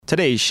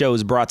Today's show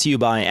is brought to you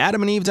by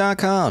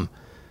AdamandEve.com.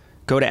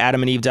 Go to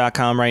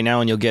AdamandEve.com right now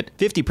and you'll get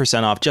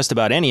 50% off just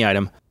about any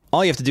item.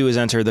 All you have to do is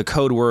enter the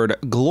code word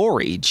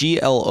GLORY,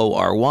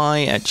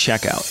 Glory, at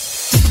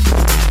checkout.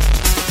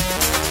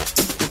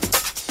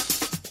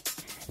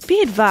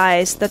 Be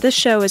advised that this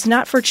show is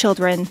not for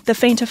children, the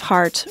faint of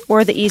heart,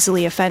 or the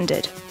easily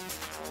offended.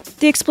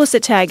 The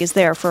explicit tag is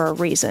there for a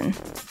reason.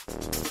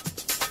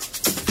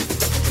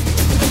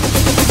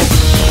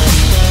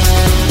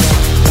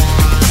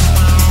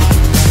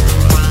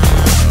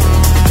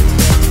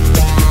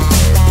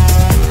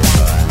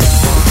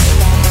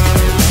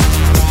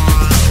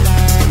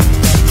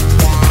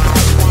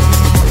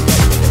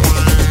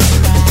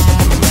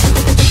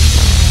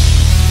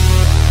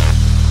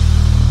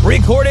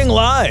 Recording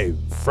live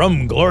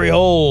from Glory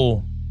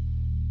Hole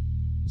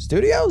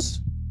Studios?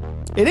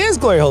 It is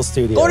Glory Hole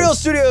Studios. Glory Hole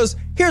Studios.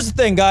 Here's the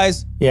thing,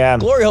 guys. Yeah.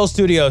 Glory Hole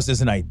Studios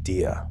is an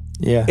idea.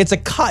 Yeah. It's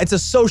a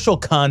social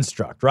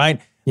construct,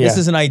 right? Yeah. This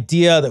is an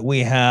idea that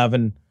we have,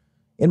 and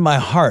in my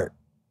heart,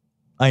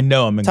 I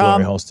know I'm in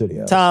Glory Hole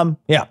Studios. Tom.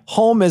 Yeah.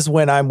 Home is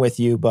when I'm with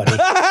you, buddy.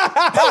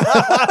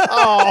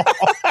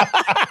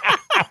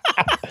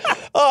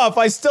 Oh, if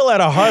I still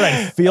had a heart,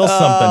 I'd feel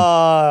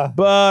something.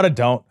 But I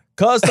don't.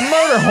 Because the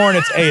Murder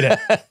Hornets ate it.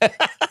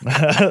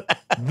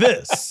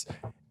 This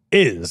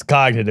is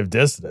Cognitive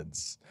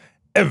Dissonance.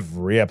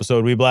 Every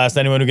episode we blast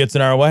anyone who gets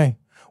in our way.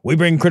 We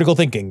bring critical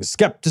thinking,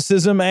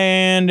 skepticism,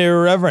 and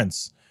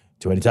irreverence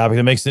to any topic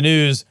that makes the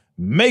news,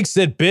 makes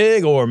it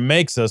big, or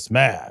makes us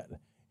mad.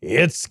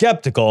 It's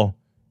skeptical,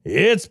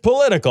 it's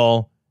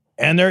political,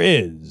 and there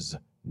is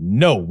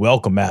no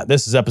welcome mat.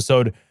 This is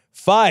episode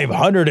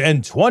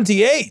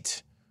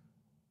 528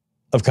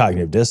 of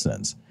Cognitive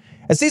Dissonance.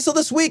 And see, so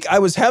this week I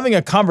was having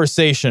a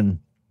conversation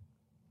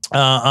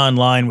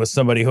online with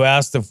somebody who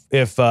asked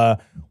if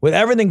with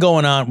everything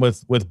going on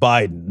with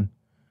Biden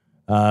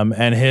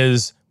and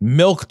his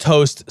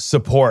milquetoast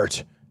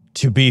support,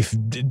 to be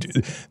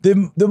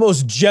the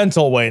most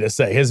gentle way to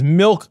say, his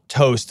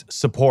milquetoast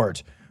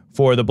support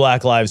for the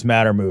Black Lives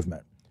Matter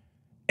movement,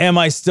 am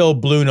I still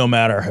blue no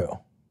matter who?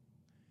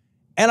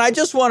 And I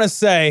just want to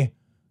say,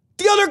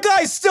 the other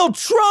guy's still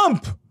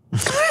Trump.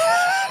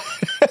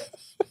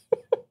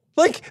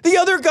 Like, the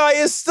other guy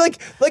is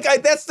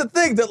that's the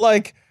thing that,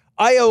 like,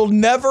 I'll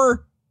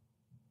never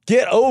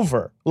get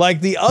over. Like,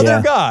 the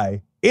other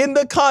guy in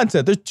the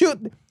content, there's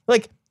two,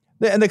 like,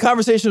 and the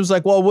conversation was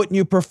like, well, wouldn't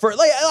you prefer,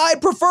 like, I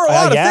prefer a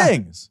lot of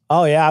things.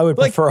 Oh, yeah, I would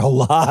prefer a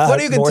lot.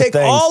 But you can take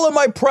things. all of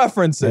my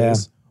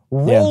preferences,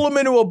 roll them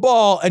into a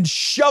ball, and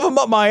shove them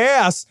up my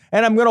ass,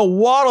 and I'm going to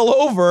waddle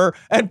over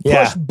and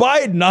push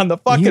Biden on the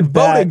fucking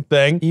voting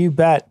thing. You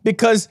bet.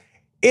 Because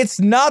it's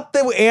not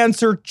the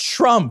answer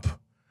Trump.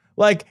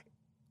 Like,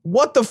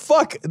 what the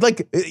fuck?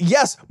 Like,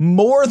 yes,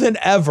 more than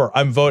ever,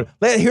 I'm voting.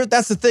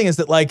 That's the thing, is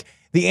that, like,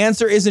 the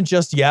answer isn't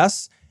just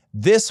yes.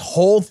 This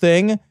whole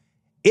thing,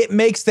 it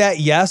makes that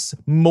yes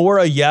more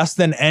a yes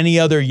than any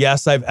other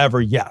yes I've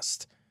ever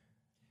yesed.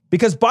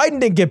 Because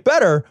Biden didn't get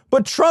better,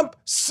 but Trump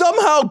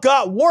somehow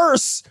got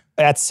worse.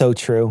 That's so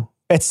true.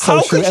 It's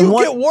so true. How could you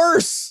get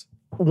worse?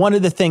 One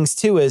of the things,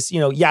 too, is,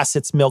 yes,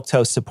 it's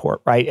milquetoast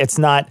support, right? It's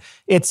not,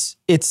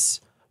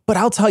 but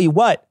I'll tell you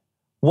what.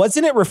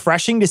 Wasn't it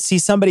refreshing to see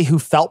somebody who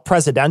felt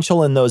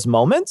presidential in those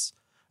moments?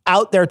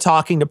 Out there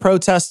talking to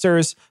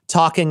protesters,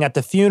 talking at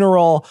the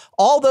funeral,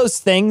 all those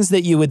things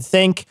that you would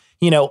think,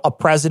 a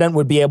president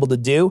would be able to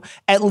do.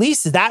 At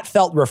least that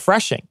felt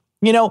refreshing.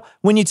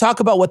 When you talk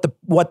about what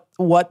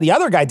the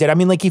other guy did, I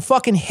mean, like, he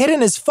fucking hid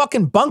in his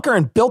fucking bunker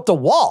and built a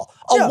wall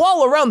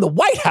around the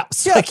White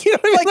House. Yeah. Like,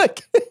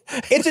 Like,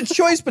 it's a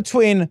choice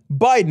between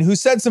Biden, who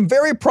said some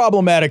very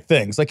problematic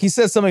things. Like, he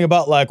said something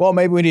about, like, well,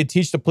 maybe we need to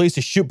teach the police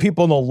to shoot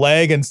people in the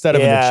leg instead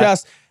of in the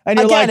chest. And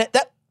you're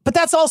but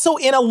that's also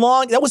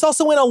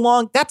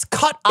that's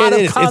cut out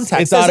of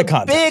context. It's out of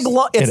context.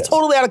 It's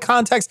totally out of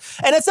context.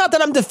 And it's not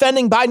that I'm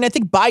defending Biden. I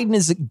think Biden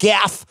is a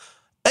gaffe.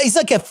 He's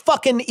like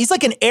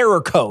an error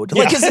code.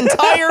 Like, his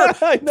entire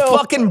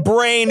fucking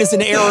brain is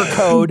an error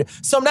code.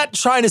 So I'm not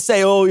trying to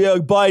say, oh yeah,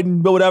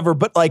 Biden, whatever.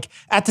 But, like,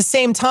 at the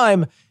same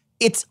time,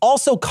 it's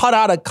also cut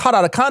out of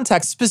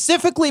context,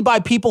 specifically by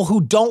people who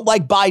don't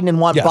like Biden and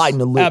want Biden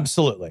to lose.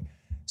 Absolutely.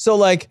 So,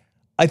 like,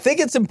 I think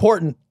it's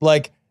important,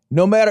 like,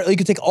 no matter, you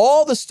can take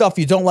all the stuff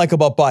you don't like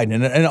about Biden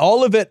and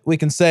all of it, we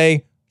can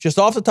say, just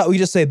off the top, we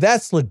just say,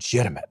 that's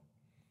legitimate.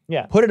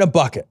 Yeah. Put it in a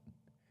bucket.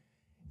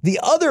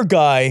 The other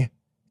guy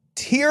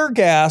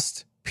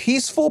tear-gassed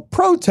peaceful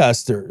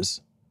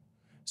protesters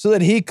so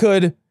that he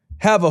could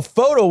have a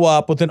photo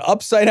op with an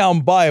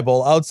upside-down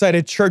Bible outside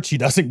a church he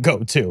doesn't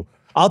go to.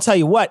 I'll tell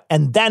you what,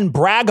 and then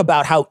brag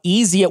about how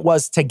easy it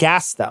was to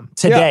gas them.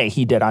 Today,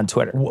 he did on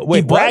Twitter.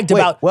 Wait, he bragged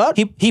about what?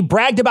 He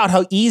bragged about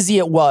how easy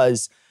it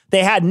was.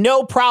 They had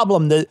no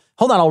problem.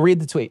 Hold on, I'll read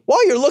the tweet.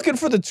 While you're looking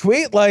for the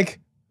tweet, like,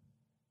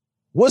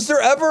 Was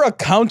there ever a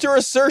counter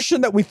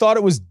assertion that we thought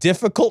it was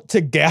difficult to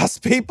gas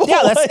people?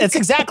 Yeah, that's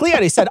exactly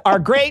it. He said, our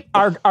great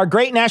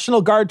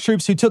National Guard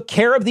troops who took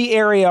care of the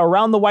area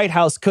around the White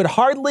House could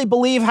hardly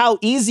believe how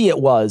easy it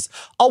was.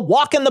 A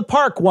walk in the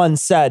park, one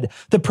said.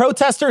 The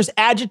protesters,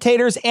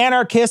 agitators,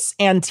 anarchists,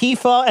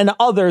 Antifa, and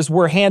others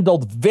were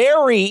handled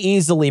very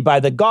easily by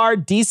the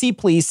Guard, DC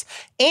Police,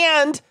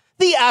 and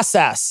the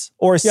SS,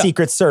 or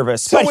Secret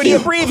Service. So but he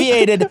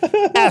abbreviated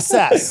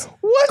SS.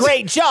 What?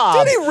 Great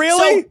job. Did he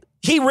really? So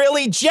he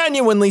really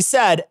genuinely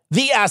said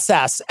the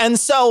SS. And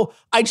so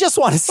I just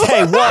want to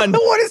say, one,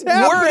 what is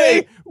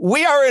happening?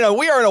 We are in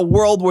a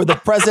world where the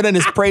president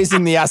is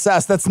praising the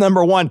SS. That's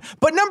number one.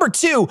 But number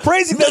two,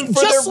 praising them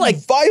for their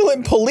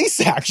violent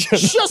police action.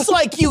 Just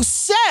like you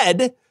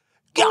said,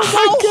 how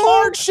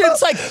hard shit.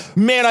 It's like,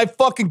 man, I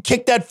fucking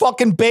kicked that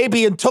fucking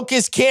baby and took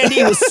his candy.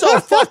 It was so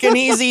fucking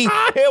easy.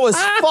 It was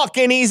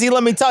fucking easy.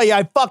 Let me tell you,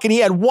 he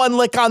had one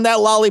lick on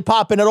that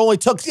lollipop and it only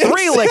took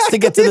 3 licks to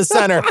get to the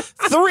center.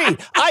 3.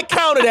 I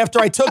counted after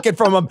I took it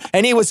from him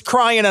and he was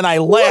crying and I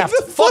laughed.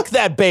 Fuck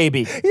that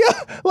baby.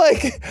 Yeah,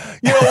 like,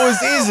 it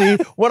was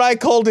easy when I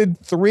called in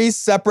 3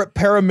 separate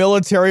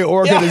paramilitary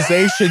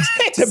organizations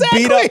to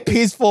beat up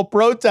peaceful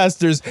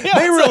protesters. Yeah,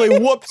 they really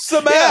whooped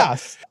some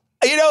ass.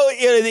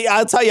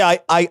 I'll tell you,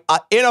 I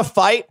in a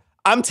fight,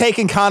 I'm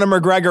taking Conor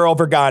McGregor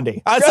over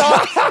Gandhi. It's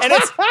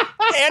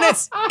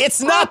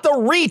not the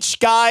reach,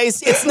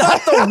 guys. It's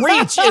not the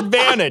reach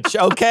advantage,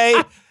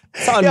 okay?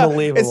 It's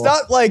unbelievable. It's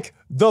not like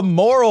the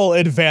moral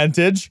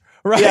advantage,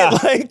 right? Yeah.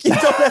 Like, you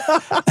don't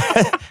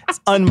it's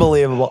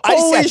unbelievable.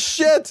 Holy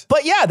shit.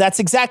 But yeah, that's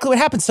exactly what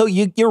happened. So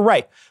you're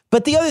right.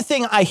 But the other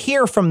thing I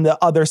hear from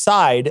the other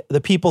side, the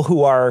people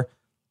who are,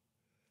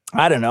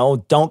 I don't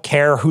know, don't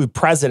care who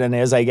president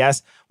is, I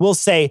guess, will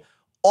say,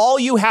 all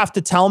you have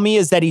to tell me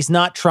is that he's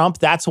not Trump.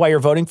 That's why you're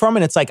voting for him.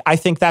 And it's like, I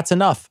think that's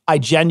enough. I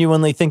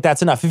genuinely think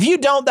that's enough. If you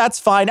don't, that's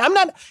fine. I'm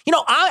not,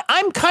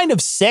 I'm kind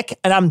of sick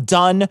and I'm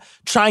done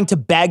trying to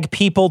beg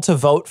people to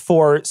vote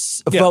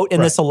in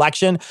this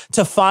election,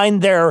 to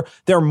find their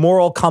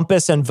moral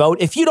compass and vote.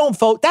 If you don't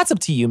vote, that's up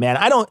to you, man.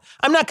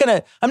 I'm not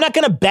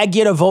gonna beg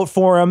you to vote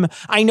for him.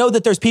 I know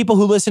that there's people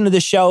who listen to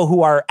the show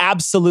who are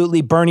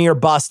absolutely Bernie or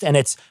bust, and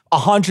it's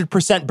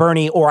 100%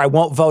 Bernie or I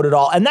won't vote at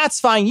all. And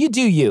that's fine. You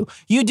do you.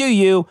 You do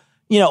you.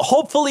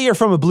 Hopefully you're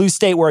from a blue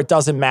state where it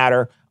doesn't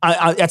matter.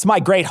 That's my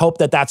great hope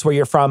that that's where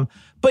you're from.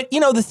 But,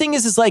 the thing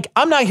is like,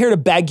 I'm not here to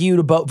beg you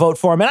to vote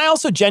for him. And I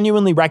also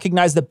genuinely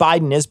recognize that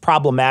Biden is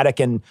problematic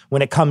and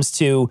when it comes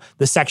to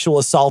the sexual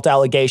assault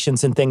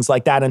allegations and things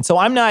like that. And so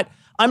I'm not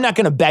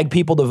going to beg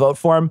people to vote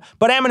for him,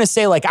 but I'm going to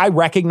say, like, I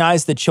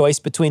recognize the choice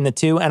between the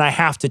two and I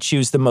have to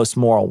choose the most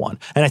moral one.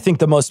 And I think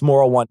the most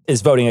moral one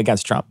is voting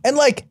against Trump. And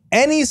like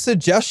any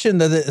suggestion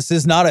that this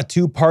is not a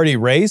 2-party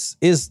race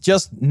is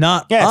just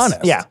not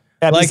honest. Yeah.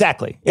 Like,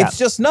 exactly. Yeah. It's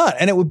just not.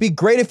 And it would be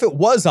great if it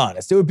was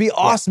honest. It would be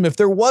awesome if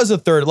there was a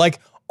third. Like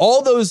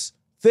all those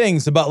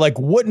things about like,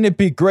 wouldn't it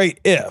be great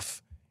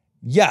if?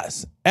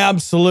 Yes,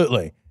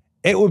 absolutely.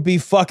 It would be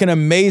fucking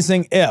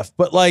amazing if.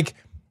 But like,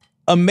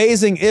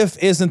 amazing if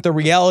isn't the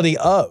reality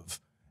of.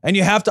 And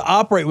you have to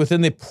operate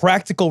within the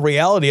practical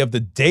reality of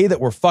the day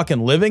that we're fucking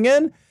living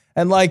in.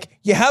 And like,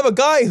 you have a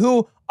guy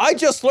who I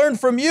just learned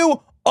from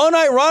you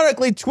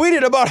unironically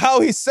tweeted about how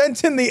he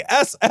sent in the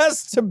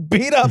SS to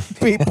beat up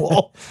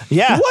people.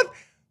 Yeah. What?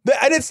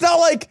 And it's not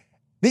like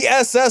the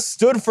SS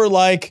stood for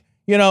like,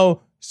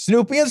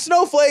 Snoopy and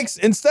Snowflakes.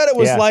 Instead, it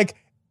was like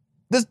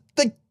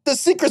the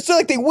Secret Service,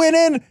 like they went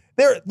in,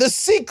 they're the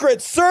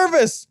Secret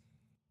Service.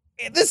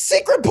 The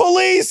secret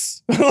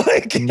police.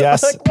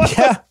 Yes. Like, what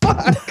the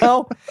fuck?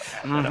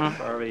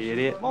 No.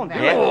 Idiot.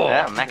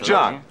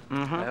 John,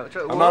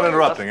 I'm not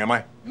interrupting, am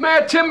I?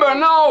 Matt Timber,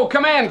 no.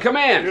 Come in.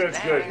 Good.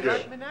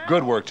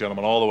 Good work,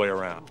 gentlemen, all the way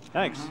around.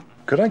 Thanks.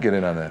 Could I get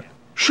in on that?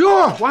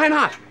 Sure, why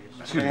not?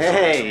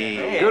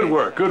 Hey. Good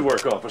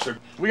work, officer.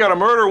 We got a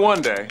murder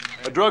one day,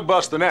 a drug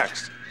bust the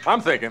next. I'm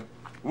thinking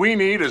we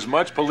need as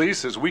much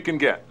police as we can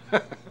get.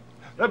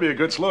 That'd be a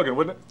good slogan,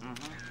 wouldn't it?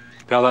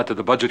 Tell that to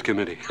the budget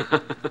committee.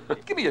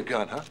 Give me a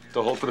gun, huh?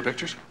 To hold for the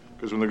pictures?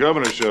 Because when the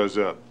governor shows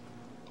up,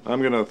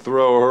 I'm going to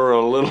throw her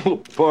a little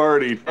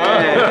party. We're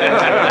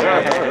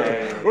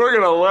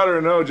going to let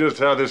her know just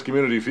how this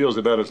community feels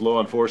about its law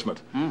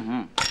enforcement.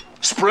 Mm-hmm.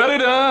 Spread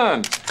it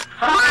on.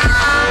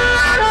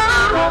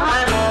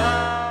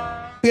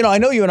 I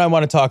know you and I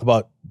want to talk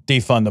about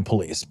defund the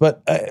police,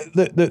 but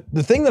the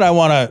thing that I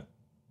want to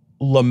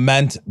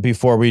lament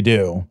before we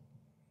do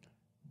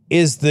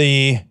is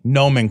the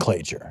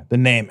nomenclature, the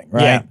naming,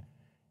 right? Yeah.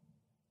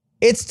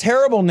 It's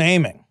terrible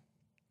naming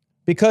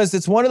because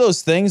it's one of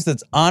those things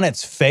that's on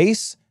its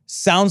face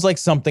sounds like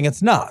something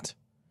it's not.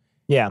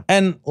 Yeah.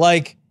 And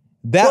like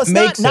that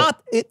makes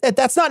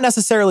that's not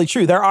necessarily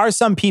true. There are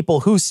some people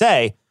who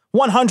say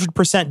 100%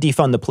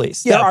 defund the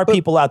police. Yeah, there are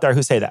people out there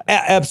who say that.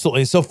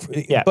 Absolutely. So,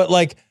 but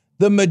like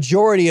the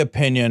majority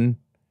opinion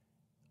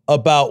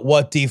about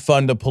what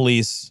defund the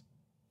police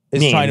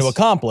is trying to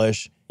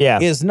accomplish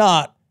is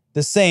not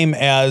the same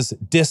as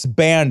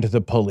disband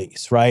the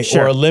police, right?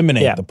 Sure. Or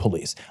eliminate Yeah. the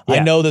police. Yeah. I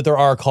know that there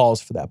are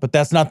calls for that, but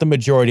that's not the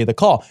majority of the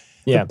call.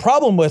 Yeah. The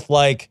problem with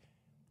like,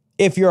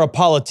 if you're a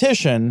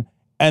politician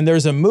and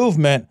there's a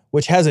movement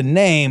which has a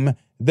name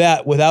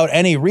that without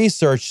any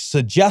research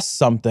suggests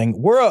something,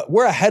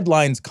 we're a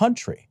headlines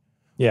country.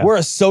 Yeah. We're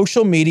a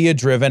social media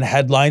driven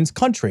headlines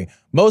country.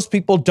 Most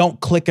people don't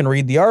click and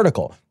read the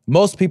article.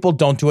 Most people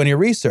don't do any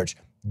research.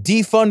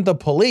 Defund the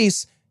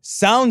police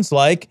sounds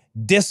like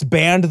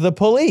disband the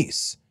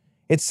police.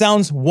 It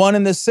sounds one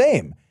and the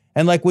same.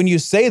 And like when you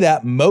say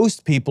that,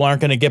 most people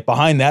aren't going to get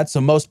behind that.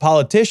 So most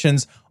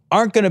politicians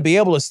aren't going to be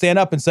able to stand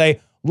up and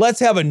say, let's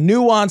have a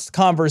nuanced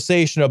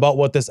conversation about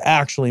what this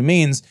actually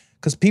means,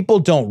 because people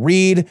don't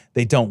read,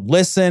 they don't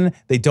listen,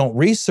 they don't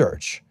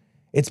research.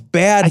 It's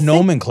bad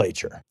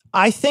nomenclature.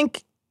 I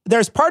think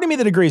there's part of me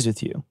that agrees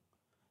with you.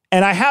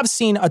 And I have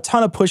seen a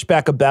ton of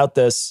pushback about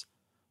this,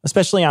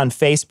 especially on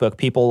Facebook,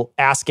 people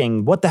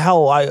asking, what the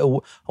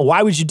hell,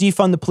 why would you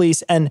defund the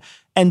police? And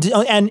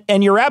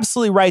you're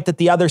absolutely right that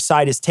the other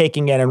side is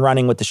taking it and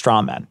running with the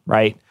straw men,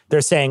 right?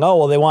 They're saying, oh,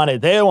 well, they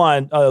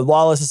want a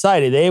lawless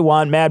society. They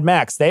want Mad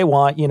Max. They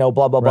want, blah,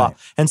 blah, blah. Right.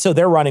 And so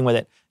they're running with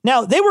it.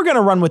 Now, they were going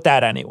to run with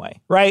that anyway,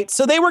 right?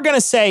 So they were going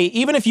to say,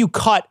 even if you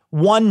cut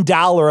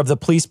 $1 of the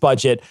police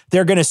budget,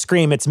 they're going to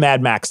scream it's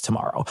Mad Max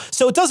tomorrow.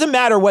 So it doesn't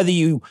matter whether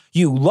you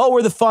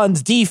lower the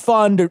funds,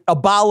 defund, or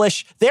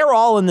abolish. They're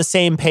all in the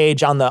same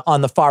page on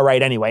the far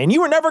right anyway. And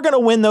you were never going to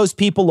win those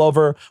people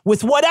over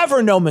with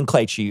whatever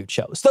nomenclature you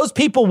chose. Those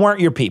people weren't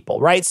your people,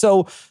 right?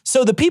 So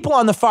the people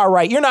on the far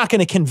right, you're not going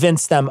to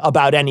convince them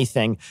about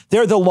anything.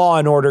 They're the law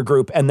and order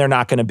group, and they're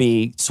not going to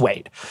be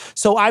swayed.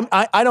 So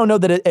I don't know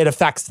that it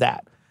affects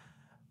that.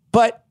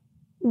 But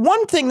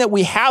one thing that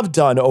we have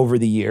done over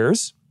the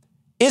years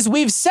is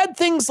we've said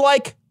things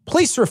like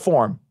police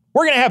reform.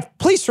 We're going to have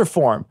police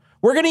reform.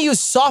 We're going to use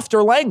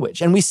softer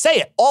language. And we say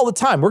it all the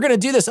time. We're going to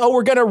do this. Oh,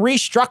 we're going to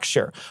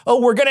restructure.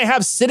 Oh, we're going to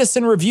have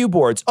citizen review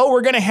boards. Oh,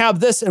 we're going to have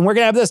this and we're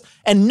going to have this.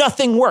 And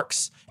nothing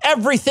works.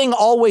 Everything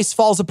always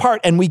falls apart,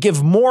 and we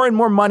give more and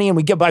more money, and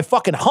we give by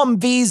fucking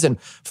Humvees and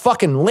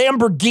fucking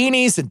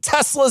Lamborghinis and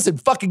Teslas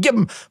and fucking give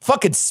them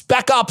fucking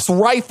Spec Ops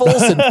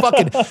rifles and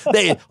fucking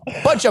a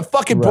bunch of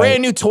fucking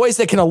brand new toys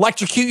that can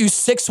electrocute you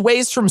 6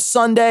 ways from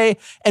Sunday,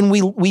 and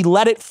we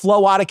let it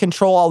flow out of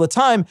control all the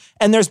time.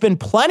 And there's been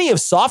plenty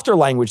of softer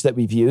language that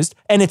we've used,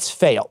 and it's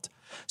failed.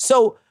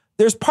 So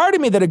there's part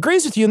of me that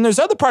agrees with you, and there's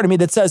other part of me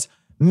that says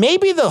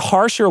maybe the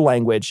harsher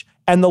language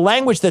and the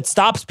language that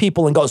stops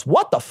people and goes,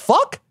 what the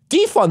fuck?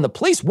 Defund the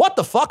police. What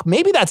the fuck?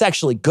 Maybe that's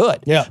actually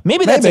good. Yeah.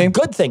 Maybe that's a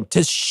good thing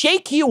to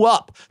shake you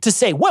up, to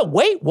say,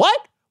 wait,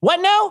 what?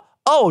 What now?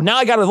 Oh, now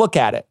I got to look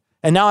at it.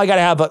 And now I got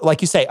to have,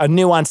 like you say, a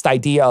nuanced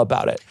idea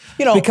about it.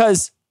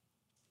 Because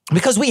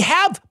we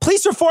have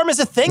police reform is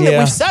a thing that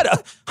we've said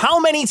how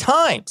many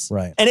times?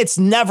 Right. And it's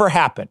never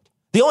happened.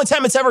 The only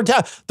time it's ever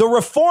done, the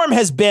reform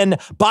has been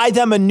buy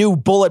them a new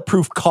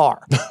bulletproof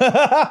car.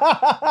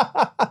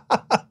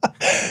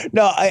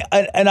 No,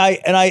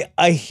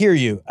 I hear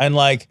you. And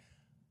like,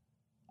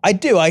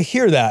 I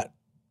hear that.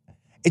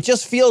 It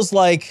just feels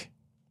like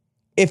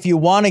if you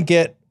want to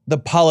get the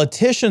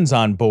politicians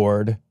on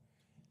board,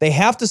 they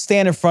have to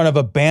stand in front of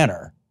a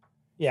banner,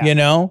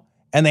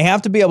 and they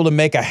have to be able to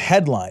make a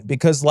headline,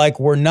 because like,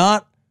 we're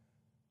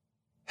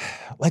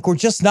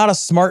just not a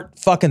smart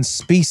fucking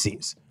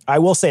species. I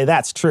will say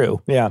that's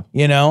true. Yeah.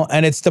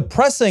 And it's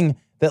depressing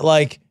that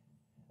like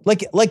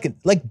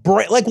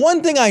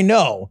one thing I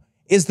know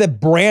is that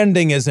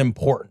branding is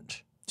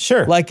important.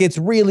 Sure. Like, it's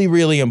really,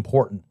 really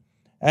important.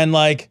 And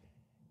like,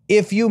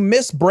 if you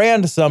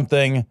misbrand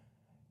something,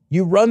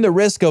 you run the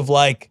risk of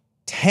like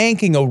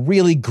tanking a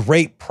really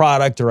great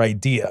product or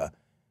idea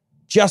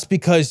just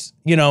because,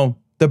 the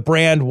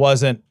brand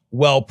wasn't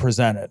well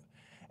presented.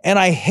 And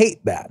I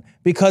hate that,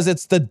 because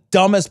it's the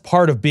dumbest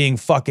part of being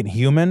fucking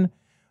human.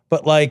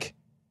 But like,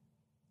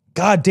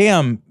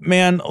 goddamn,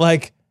 man,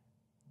 like,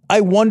 I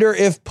wonder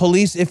if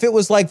it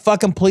was like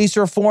fucking police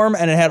reform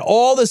and it had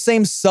all the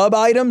same sub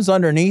items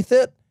underneath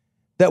it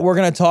that we're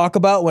going to talk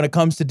about when it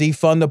comes to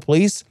defund the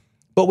police,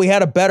 but we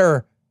had a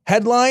better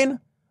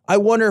headline, I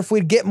wonder if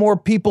we'd get more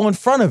people in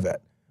front of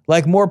it.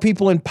 Like, more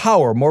people in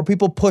power, more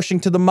people pushing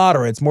to the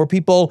moderates, more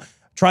people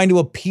trying to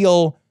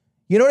appeal.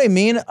 You know what I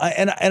mean?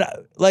 And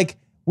like,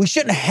 we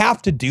shouldn't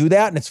have to do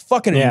that. And it's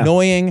fucking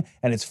annoying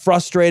and it's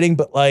frustrating,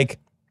 but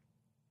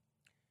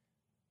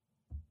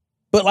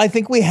I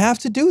think we have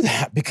to do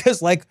that,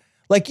 because like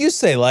you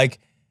say, like,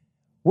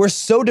 we're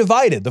so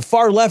divided. The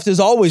far left is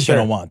always going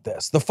to want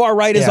this. The far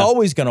right is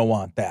always going to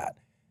want that.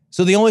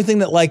 So the only thing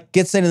that like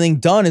gets anything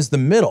done is the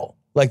middle.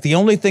 Like, the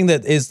only thing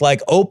that is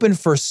like open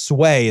for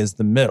sway is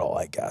the middle,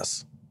 I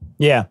guess.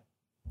 Yeah.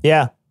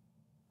 Yeah.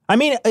 I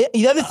mean,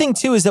 the other thing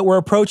too is that we're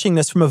approaching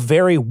this from a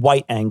very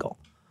white angle.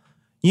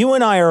 You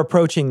and I are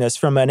approaching this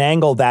from an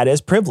angle that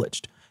is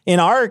privileged. In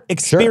our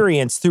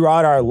experience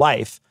throughout our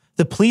life,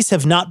 the police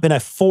have not been a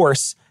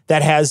force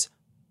that has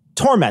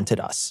tormented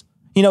us.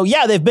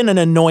 They've been an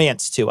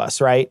annoyance to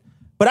us, right?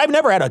 But I've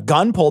never had a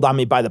gun pulled on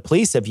me by the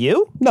police. Have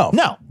you? No.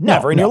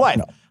 Never in your life.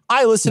 No.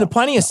 I listened to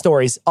plenty of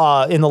stories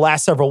in the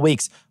last several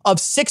weeks of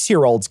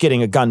 6-year-olds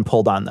getting a gun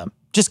pulled on them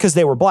just because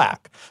they were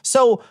black.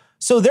 So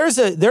there's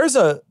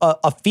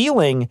a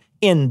feeling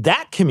in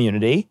that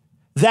community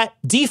that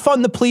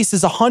defund the police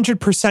is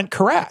 100%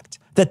 correct.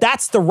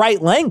 That's the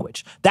right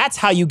language. That's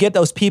how you get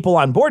those people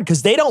on board,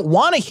 because they don't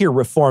want to hear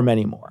reform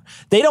anymore.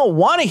 They don't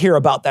want to hear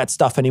about that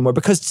stuff anymore,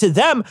 because to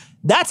them,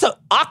 that's an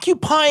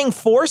occupying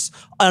force,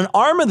 an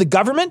arm of the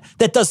government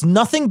that does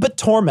nothing but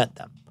torment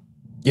them.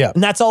 Yeah.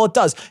 And that's all it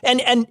does.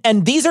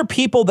 And these are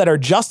people that are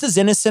just as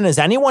innocent as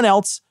anyone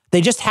else.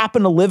 They just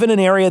happen to live in an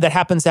area that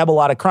happens to have a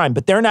lot of crime,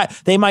 but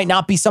they might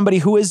not be somebody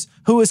who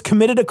has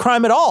committed a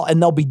crime at all.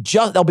 And they'll be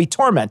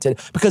tormented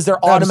because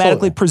they're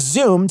automatically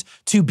presumed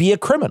to be a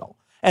criminal.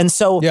 And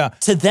so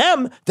to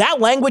them, that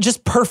language is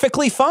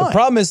perfectly fine. The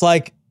problem is,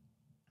 like,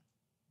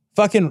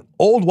 fucking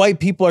old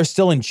white people are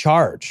still in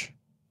charge.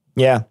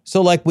 Yeah.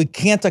 So, like, we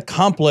can't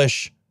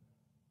accomplish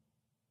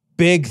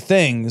big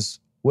things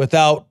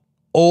without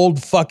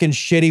old fucking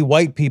shitty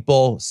white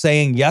people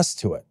saying yes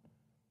to it.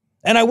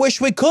 And I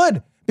wish we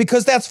could,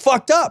 because that's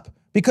fucked up,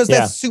 because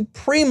that's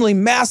supremely,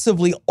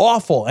 massively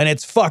awful, and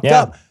it's fucked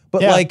up.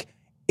 But like,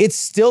 it's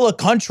still a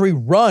country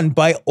run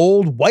by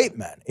old white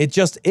men. It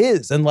just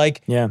is. And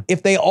like,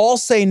 if they all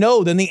say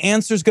no, then the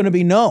answer's going to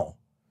be no,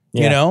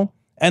 you know?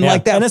 And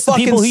like that, and it's the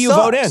people who you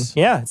vote in.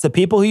 Yeah, it's the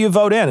people who you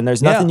vote in, and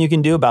there's nothing you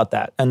can do about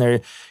that.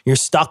 And you're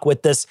stuck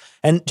with this.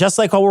 And just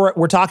like how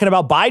we're talking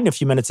about Biden a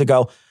few minutes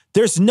ago,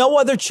 there's no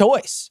other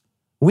choice.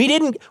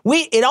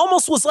 It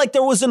almost was like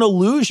there was an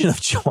illusion of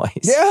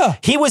choice. Yeah.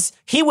 He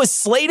was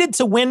slated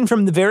to win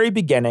from the very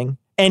beginning,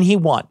 and he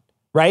won.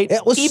 Right?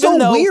 It was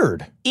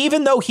weird.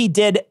 Even though he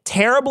did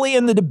terribly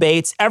in the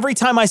debates, every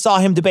time I saw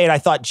him debate, I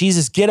thought,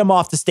 Jesus, get him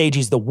off the stage.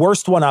 He's the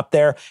worst one up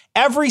there.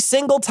 Every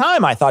single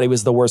time I thought he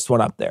was the worst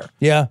one up there.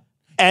 Yeah.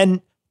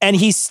 And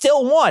he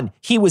still won.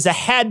 He was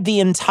ahead the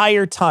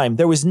entire time.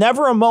 There was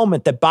never a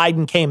moment that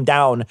Biden came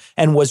down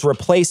and was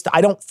replaced, I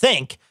don't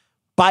think,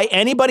 by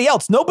anybody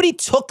else. Nobody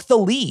took the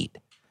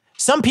lead.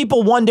 Some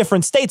people won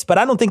different states, but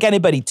I don't think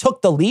anybody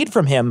took the lead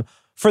from him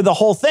for the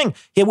whole thing.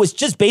 It was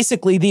just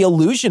basically the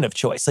illusion of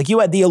choice. Like, you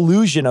had the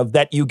illusion of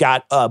that you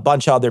got a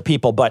bunch of other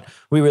people, but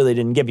we really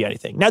didn't give you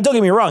anything. Now, don't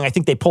get me wrong. I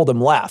think they pulled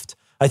him left.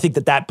 I think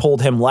that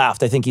pulled him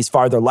left. I think he's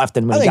farther left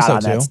than when he got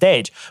on that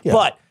stage. Yeah.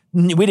 But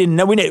we didn't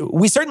know.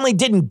 We certainly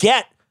didn't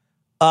get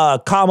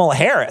Kamala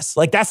Harris.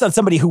 Like, that's not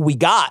somebody who we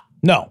got.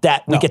 No,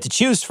 that we get to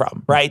choose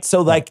from, right?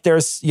 So like,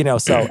 there's,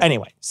 so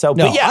anyway. So,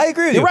 no, but yeah, I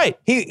agree with you. You're right.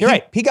 You're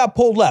right. He got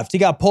pulled left. He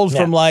got pulled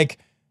from like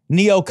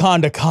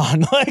neocon to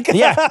con. Like,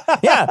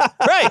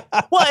 right.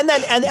 Well, and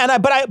then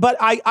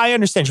I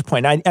understand your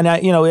point. I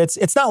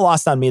it's not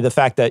lost on me the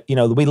fact that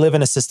we live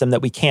in a system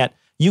that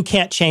you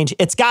can't change.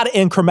 It's got to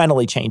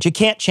incrementally change. It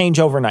can't change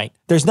overnight.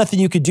 There's nothing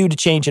you could do to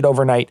change it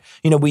overnight.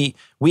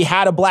 We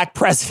had a black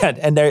president,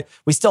 and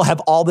we still have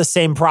all the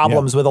same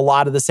problems with a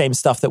lot of the same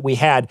stuff that we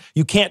had.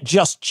 You can't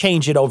just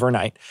change it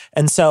overnight.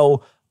 And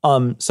so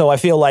I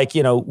feel like,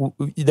 you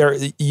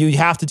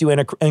have to do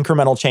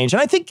incremental change.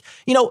 And I think,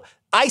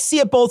 I see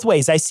it both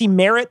ways. I see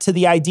merit to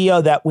the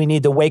idea that we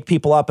need to wake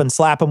people up and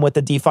slap them with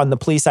the defund the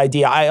police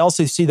idea. I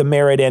also see the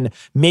merit in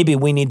maybe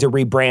we need to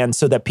rebrand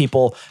so that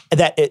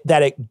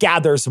that it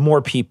gathers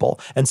more people,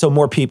 and so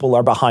more people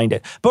are behind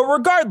it. But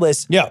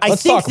regardless, I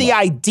think the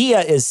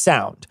idea is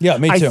sound. Yeah,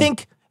 me too.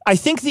 I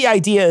think the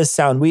idea is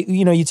sound.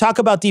 You talk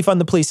about defund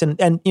the police,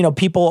 and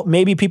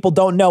people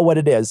don't know what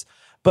it is.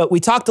 But we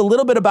talked a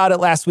little bit about it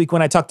last week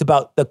when I talked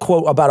about the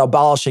quote about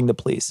abolishing the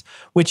police,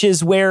 which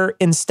is where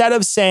instead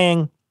of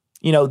saying,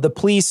 the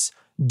police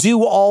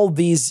do all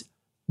these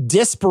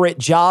disparate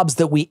jobs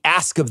that we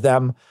ask of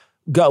them,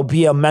 go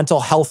be a mental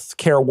health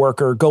care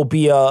worker, go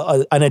be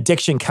an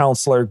addiction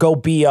counselor, go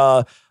be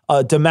a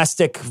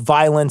domestic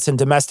violence and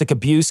domestic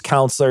abuse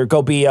counselor,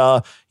 go be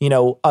a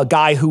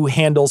guy who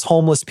handles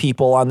homeless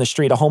people on the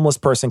street, a homeless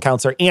person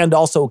counselor, and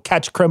also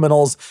catch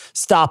criminals,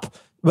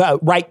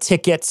 write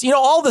tickets,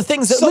 all the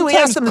things that we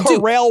ask them to do.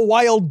 Corral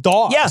wild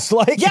dogs. Yes,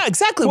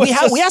 exactly. We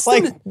ask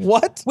them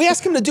We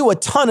ask them to do a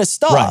ton of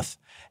stuff. Right.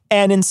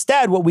 And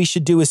instead, what we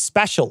should do is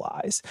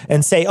specialize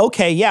and say,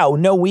 okay,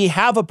 we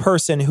have a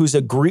person who's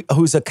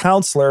a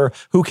counselor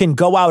who can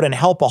go out and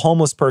help a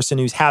homeless person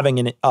who's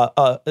having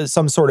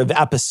some sort of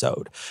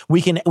episode.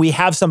 We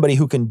have somebody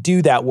who can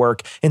do that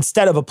work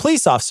instead of a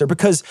police officer,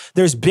 because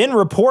there's been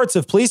reports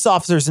of police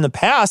officers in the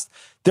past,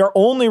 their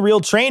only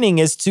real training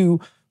is to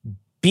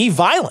be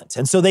violent.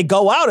 And so they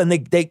go out and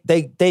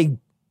they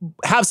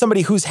have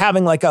somebody who's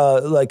having like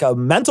a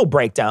mental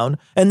breakdown,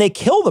 and they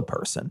kill the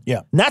person.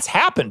 Yeah. And that's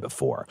happened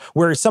before,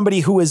 where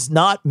somebody who is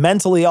not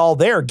mentally all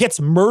there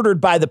gets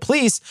murdered by the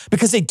police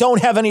because they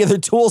don't have any other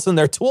tools in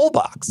their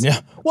toolbox.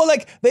 Yeah. Well,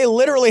 like, they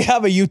literally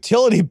have a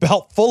utility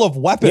belt full of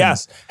weapons. Yeah.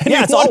 And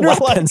it's all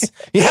weapons.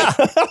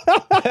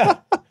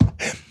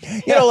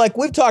 Like,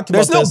 we've talked about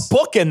this. There's no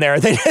book in there.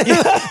 They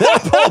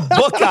don't pull a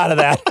book out of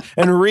that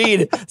and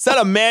read. It's not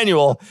a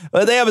manual.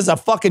 What they have is a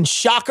fucking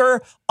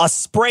shocker, a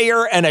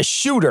sprayer, and a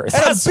shooter.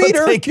 That's a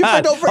beater.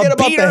 Don't forget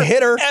about the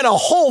hitter. And a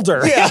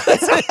holder. Yeah. They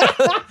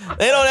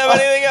don't have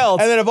anything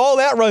else. And then if all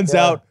that runs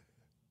out,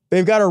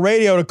 they've got a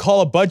radio to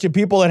call a bunch of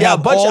people that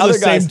have all the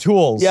same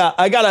tools. Yeah,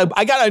 I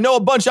gotta know a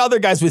bunch of other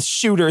guys with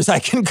shooters I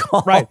can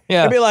call. Right.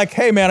 Yeah. They'd be like,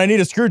 hey man, I need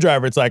a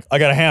screwdriver. It's like, I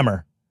got a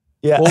hammer.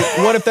 Yeah.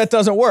 Well, what if that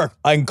doesn't work?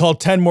 I can call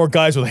 10 more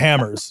guys with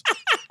hammers.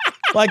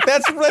 Like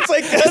that's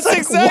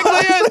exactly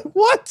it.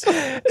 What?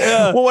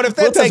 Yeah. Well, what if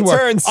that We'll doesn't take work?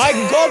 turns. I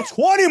can call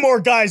 20 more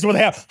guys with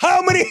hammers.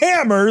 How many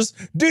hammers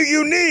do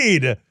you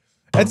need?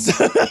 It's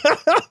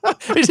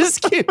We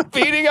just keep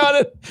beating on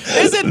it.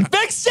 Is it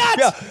fixed yet?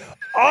 yeah.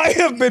 I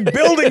have been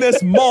building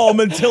this mom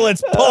until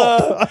it's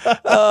pulp.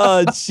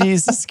 Oh,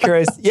 Jesus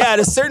Christ. Yeah, at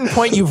a certain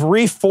point, you've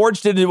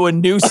reforged it into a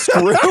new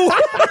screw.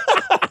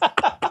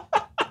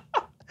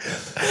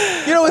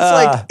 You know, it's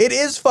like, it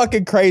is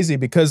fucking crazy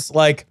because,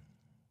 like,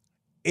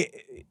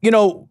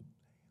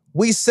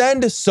 we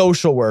send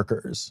social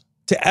workers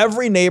to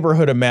every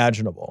neighborhood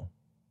imaginable,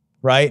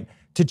 right?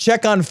 To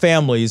check on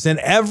families in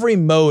every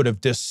mode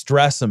of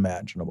distress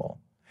imaginable.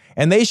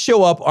 And they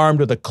show up armed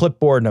with a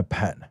clipboard and a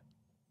pen.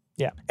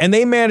 Yeah. And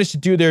they manage to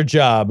do their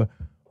job,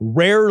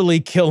 rarely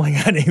killing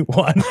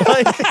anyone.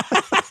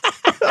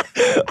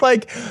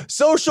 Like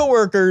social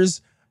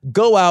workers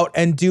go out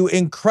and do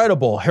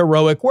incredible,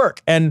 heroic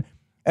work. And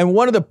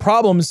one of the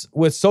problems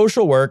with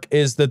social work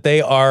is that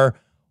they are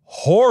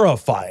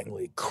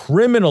horrifyingly,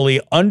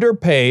 criminally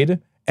underpaid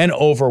and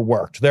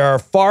overworked. There are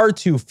far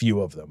too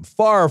few of them.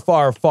 Far,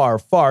 far, far,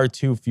 far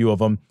too few of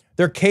them.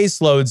 Their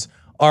caseloads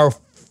are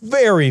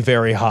very,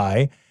 very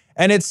high.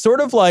 And it's sort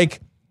of like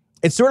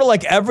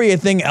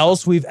everything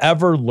else we've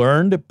ever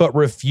learned but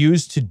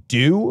refused to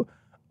do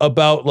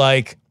about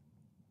like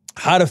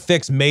how to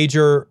fix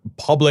major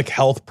public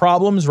health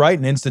problems, right?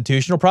 And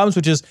institutional problems,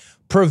 which is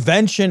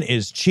prevention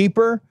is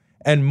cheaper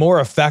and more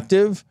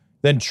effective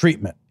than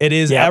treatment. It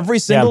is every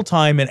single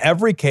time in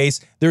every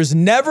case. There's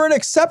never an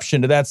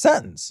exception to that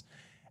sentence.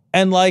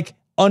 And like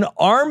an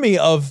army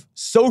of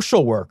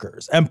social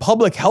workers and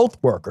public health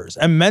workers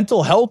and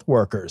mental health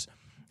workers,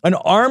 an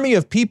army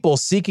of people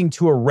seeking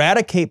to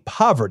eradicate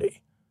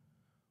poverty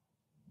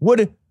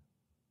would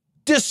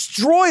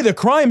destroy the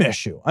crime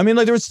issue. I mean,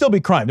 like there would still be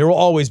crime. There will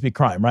always be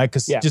crime, right?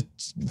 Because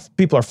just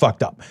people are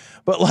fucked up.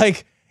 But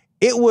like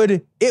it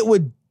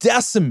would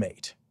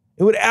decimate.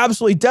 It would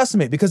absolutely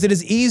decimate because it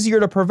is easier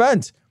to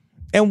prevent.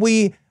 And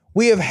we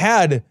have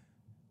had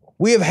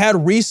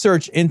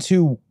research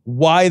into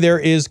why there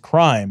is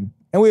crime.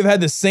 And we've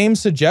had the same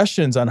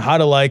suggestions on how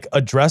to like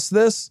address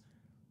this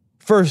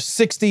for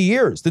 60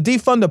 years. To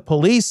defund the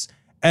police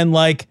and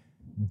like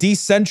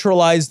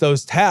decentralize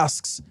those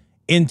tasks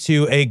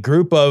into a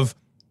group of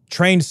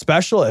trained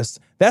specialists.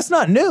 That's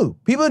not new.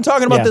 People have been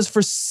talking about this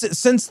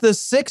since the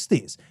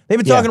 60s. They've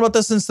been talking about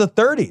this since the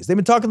 30s. They've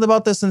been talking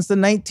about this since the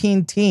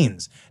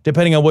 19-teens,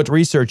 depending on what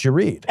research you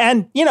read.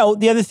 And, you know,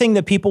 the other thing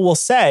that people will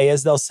say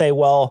is they'll say,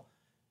 well,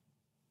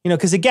 you know,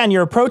 because again,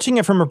 you're approaching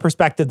it from a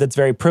perspective that's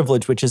very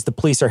privileged, which is the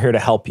police are here to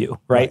help you,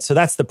 right? So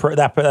that's the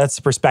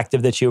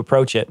perspective that you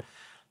approach it.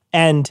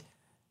 And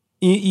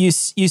you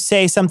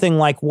say something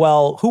like,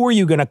 well, who are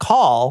you going to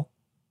call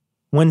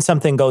when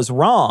something goes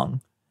wrong?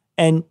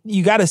 And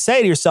you got to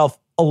say to yourself,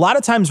 a lot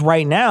of times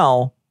right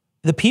now,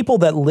 the people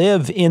that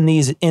live in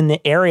the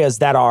areas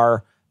that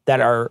are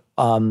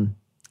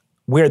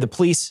where the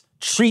police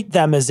treat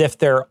them as if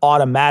they're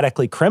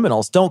automatically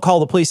criminals don't call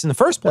the police in the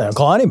first place. They don't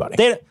call anybody.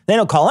 They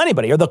don't call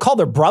anybody, or they'll call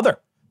their brother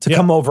to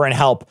come over and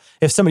help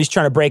if somebody's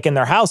trying to break in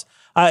their house.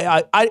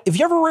 Have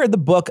you ever read the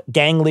book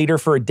Gang Leader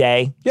for a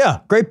Day? Yeah,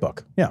 great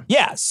book. Yeah.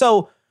 Yeah.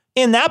 So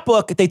in that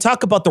book, they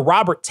talk about the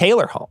Robert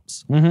Taylor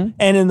homes. Mm-hmm.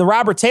 And in the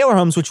Robert Taylor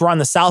homes, which were on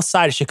the south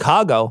side of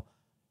Chicago,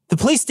 the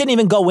police didn't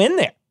even go in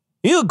there.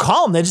 You could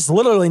call them. They just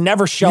literally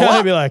never show up.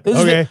 They'd be like,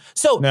 okay.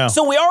 So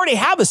we already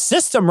have a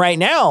system right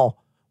now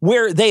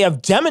where they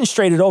have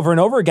demonstrated over and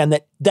over again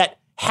that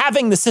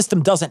having the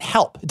system doesn't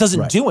help. It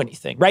doesn't do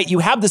anything, right? You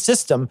have the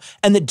system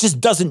and it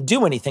just doesn't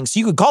do anything. So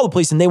you could call the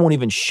police and they won't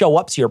even show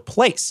up to your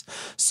place.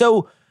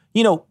 So,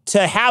 you know,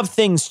 to have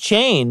things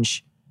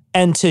change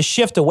and to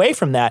shift away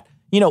from that,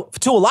 you know,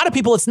 to a lot of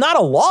people, it's not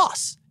a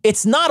loss.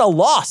 It's not a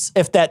loss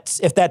if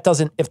that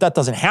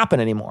doesn't happen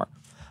anymore.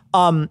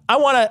 I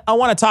want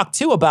to talk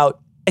too about,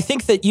 I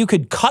think that you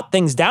could cut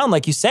things down,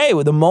 like you say,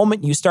 with the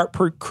moment you start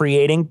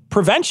creating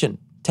prevention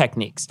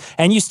techniques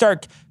and you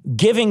start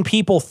giving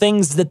people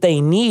things that they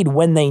need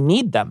when they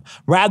need them,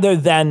 rather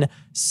than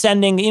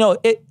sending, you know,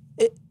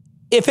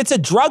 if it's a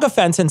drug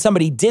offense and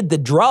somebody did the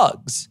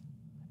drugs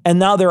and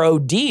now they're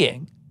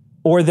ODing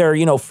or they're,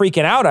 you know,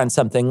 freaking out on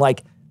something,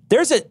 like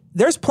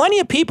there's plenty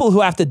of people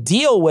who have to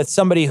deal with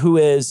somebody who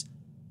is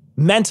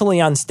mentally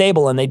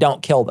unstable and they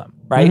don't kill them,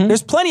 right? Mm-hmm.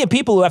 There's plenty of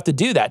people who have to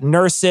do that.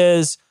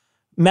 Nurses,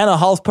 mental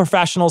health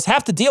professionals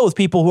have to deal with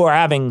people who are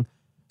having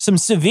some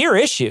severe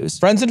issues.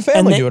 Friends and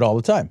family do it all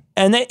the time.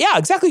 And yeah,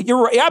 exactly.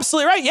 You're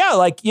absolutely right. Yeah,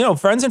 like, you know,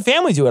 friends and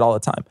family do it all the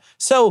time.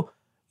 So,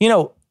 you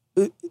know,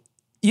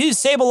 you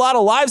save a lot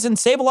of lives and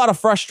save a lot of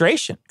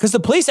frustration. Because the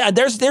police,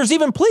 there's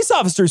even police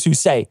officers who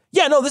say,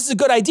 yeah, no, this is a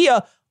good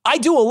idea. I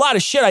do a lot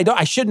of shit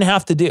I shouldn't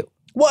have to do.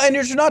 Well, and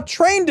you're not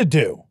trained to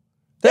do.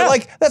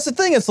 Like, that's the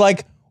thing. It's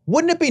like,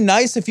 wouldn't it be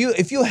nice if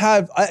you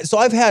have, so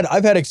I've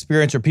had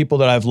experience where people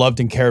that I've loved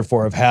and cared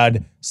for have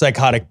had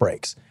psychotic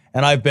breaks,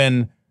 and I've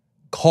been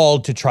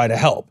called to try to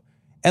help.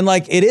 And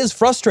like, it is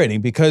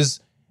frustrating because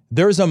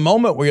there's a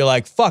moment where you're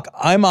like, fuck,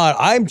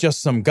 I'm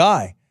just some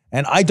guy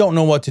and I don't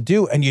know what to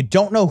do, and you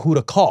don't know who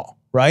to call,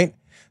 right?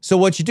 So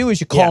what you do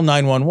is you call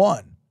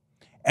 911,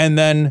 and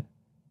then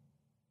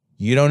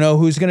you don't know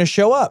who's going to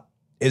show up.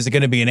 Is it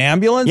going to be an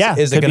ambulance? Yeah.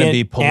 Is it going to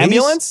be police?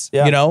 Ambulance?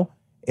 Yeah. You know,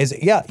 is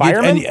it,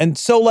 Fireman? And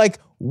so like,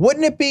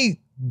 wouldn't it be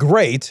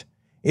great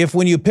if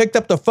when you picked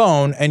up the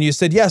phone and you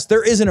said, yes,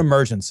 there is an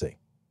emergency.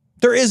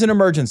 There is an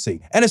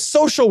emergency. And a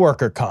social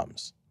worker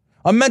comes.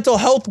 A mental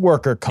health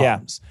worker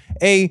comes.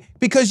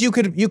 Because you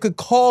could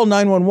call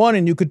 911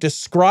 and you could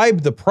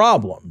describe the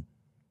problem,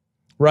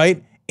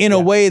 right? In a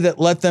way that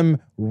let them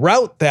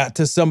route that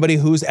to somebody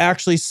who's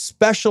actually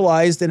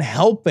specialized in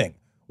helping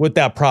with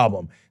that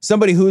problem.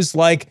 Somebody who's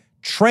like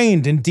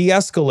trained in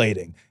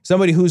de-escalating.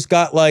 Somebody who's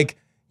got like,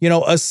 you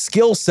know, a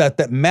skill set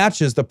that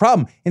matches the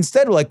problem.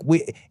 Instead of like,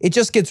 it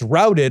just gets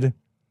routed,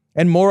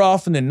 and more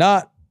often than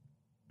not,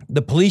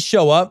 the police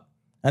show up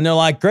and they're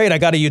like, great, I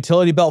got a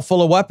utility belt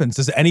full of weapons.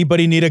 Does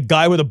anybody need a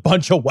guy with a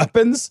bunch of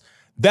weapons?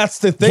 That's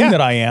the thing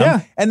that I am.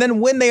 Yeah. And then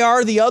when they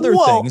are the other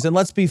things, and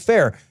let's be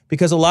fair,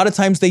 because a lot of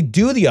times they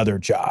do the other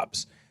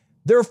jobs,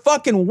 they're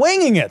fucking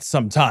winging it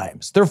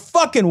sometimes. They're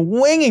fucking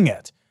winging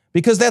it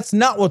because that's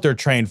not what they're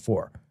trained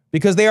for,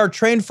 because they are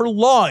trained for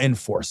law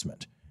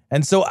enforcement.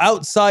 And so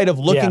outside of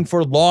looking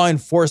for law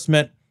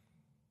enforcement,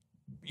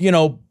 you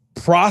know,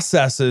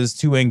 processes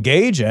to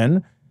engage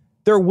in,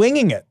 they're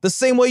winging it the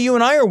same way you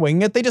and I are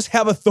winging it. They just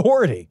have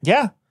authority.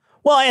 Yeah.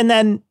 Well, and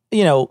then,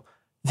 you know,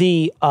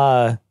 the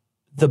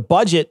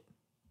budget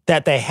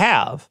that they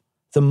have,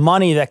 the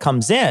money that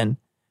comes in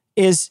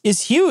is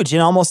huge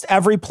in almost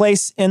every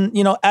place. In,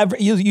 you know,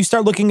 you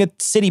start looking at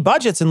city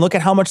budgets and look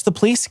at how much the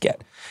police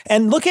get,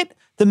 and look at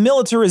the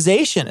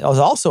militarization. It was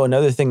also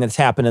another thing that's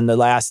happened in the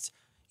last,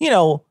 you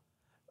know,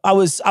 I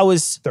was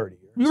 30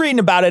 years. reading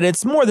about it.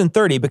 It's more than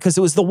 30 because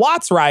it was the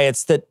Watts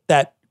riots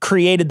that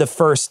created the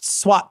first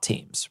SWAT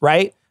teams,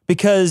 right?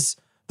 Because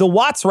the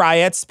Watts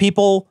riots,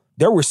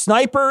 there were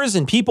snipers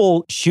and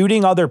people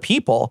shooting other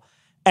people.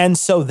 And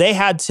so they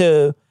had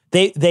to,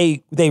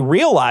 they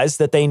realized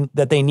that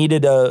they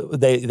needed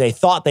they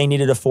thought they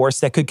needed a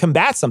force that could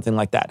combat something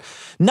like that.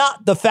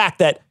 Not the fact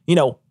that, you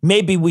know,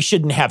 maybe we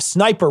shouldn't have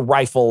sniper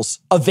rifles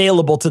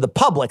available to the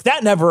public.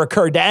 That never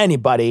occurred to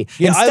anybody.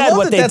 Yeah, Instead, I love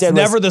what that they that's did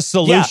never the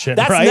solution,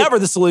 that's right? never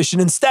the solution.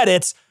 Instead,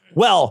 it's,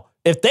 well,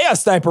 if they have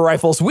sniper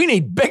rifles, we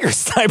need bigger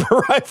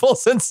sniper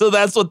rifles. And so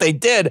that's what they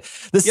did.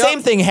 The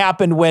same thing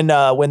happened when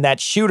that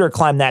shooter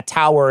climbed that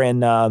tower in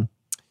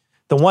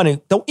the one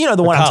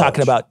I'm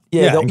talking about.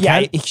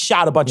 He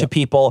shot a bunch of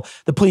people.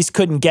 The police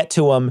couldn't get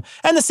to him.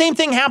 And the same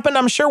thing happened,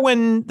 I'm sure,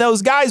 when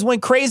those guys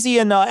went crazy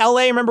in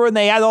LA. Remember when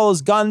they had all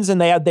those guns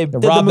and they did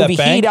the movie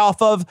Heat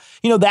off of,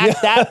 you know,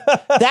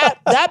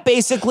 that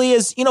basically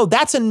is, you know,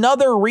 that's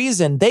another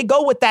reason they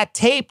go with that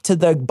tape to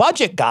the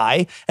budget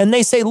guy and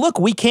they say, look,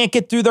 we can't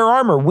get through their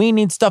armor. We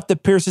need stuff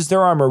that pierces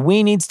their armor.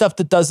 We need stuff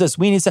that does this.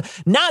 We need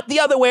stuff, not the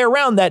other way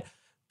around, that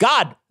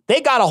God, they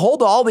got a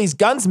hold of all these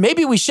guns.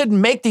 Maybe we shouldn't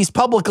make these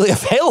publicly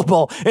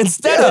available.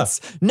 Instead, it's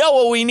no,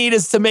 what we need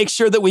is to make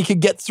sure that we could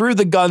get through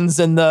the guns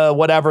and the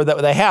whatever that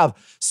they have.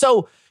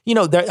 So, you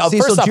know, do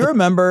you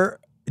remember,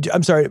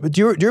 I'm sorry, but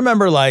do you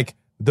remember like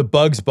the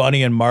Bugs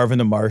Bunny and Marvin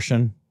the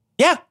Martian?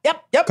 Yeah,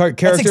 yep.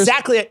 Characters? That's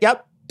exactly it,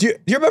 yep. Do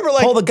you remember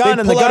like pull the gun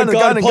and the gun and the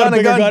gun and gun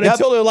and gun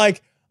until they're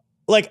like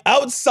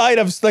outside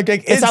of like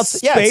it's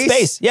space. Yeah, it's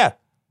space. Yeah.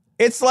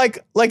 It's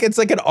like it's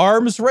like an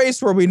arms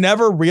race where we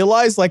never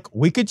realized like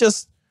we could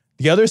just,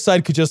 the other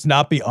side could just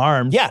not be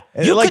armed. Yeah.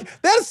 And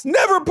that's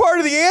never part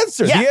of the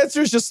answer. Yeah. The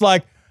answer is just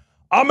like,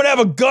 I'm going to have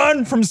a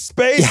gun from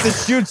space that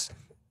shoots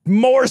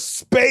more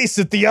space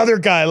at the other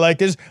guy.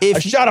 Like, I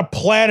shot a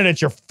planet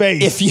at your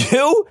face. If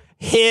you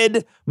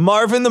hid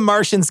Marvin the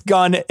Martian's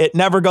gun, it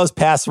never goes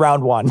past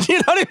round one. You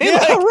know what I mean?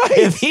 Yeah, right.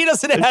 If he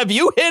doesn't have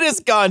you hit his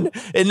gun,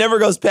 it never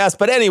goes past.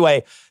 But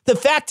anyway, the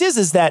fact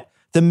is that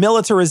the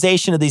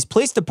militarization of these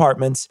police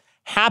departments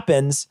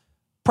happens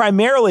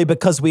primarily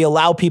because we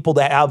allow people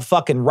to have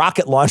fucking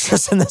rocket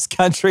launchers in this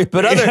country,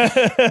 but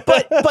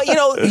you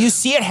know, you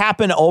see it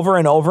happen over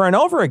and over and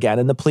over again,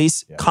 and the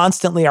police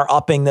constantly are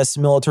upping this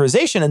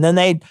militarization, and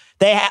then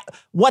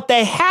what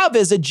they have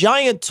is a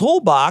giant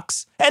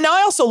toolbox. And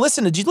I also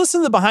did you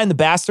listen to the Behind the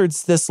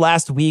Bastards this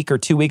last week or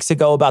 2 weeks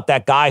ago about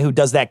that guy who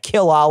does that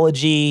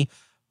killology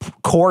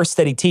course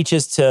that he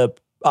teaches to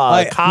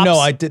cops? No,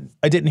 I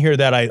didn't hear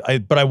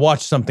that. But I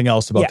watched something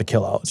else about the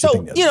killology.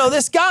 So, you know,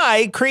 this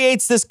guy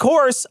creates this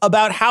course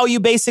about how you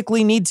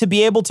basically need to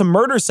be able to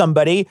murder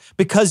somebody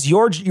because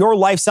your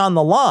life's on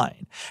the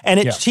line.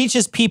 And it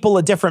teaches people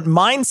a different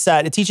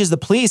mindset. It teaches the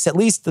police, at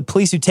least the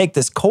police who take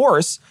this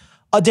course,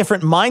 a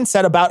different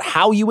mindset about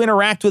how you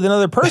interact with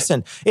another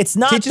person. It's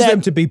not teaches them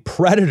to be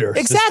predators.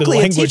 Exactly.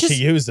 Is the language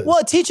he uses. Well,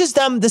 it teaches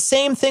them the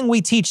same thing we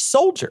teach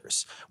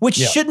soldiers, which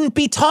shouldn't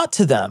be taught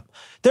to them.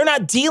 They're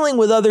not dealing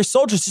with other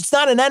soldiers. It's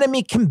not an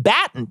enemy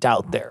combatant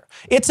out there.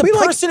 It's a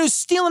person who's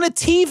stealing a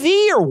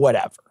TV or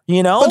whatever,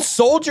 you know? But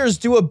soldiers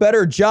do a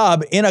better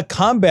job in a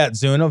combat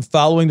zone of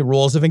following the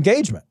rules of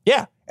engagement.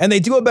 Yeah. And they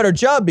do a better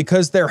job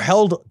because they're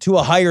held to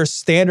a higher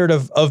standard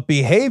of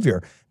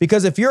behavior.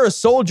 Because if you're a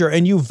soldier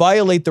and you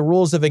violate the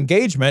rules of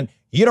engagement,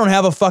 you don't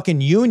have a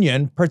fucking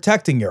union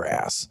protecting your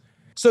ass.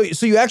 So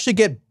you actually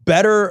get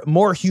better,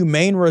 more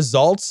humane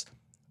results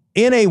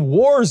in a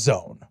war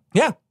zone.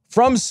 Yeah.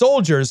 From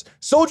soldiers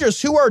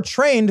who are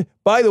trained,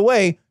 by the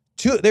way,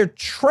 they're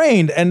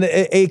trained, and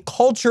a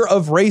culture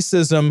of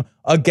racism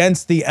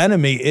against the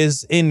enemy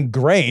is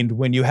ingrained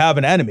when you have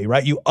an enemy,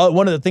 right?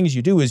 One of the things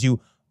you do is you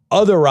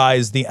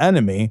otherize the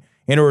enemy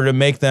in order to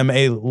make them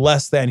a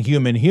less than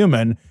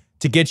human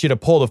to get you to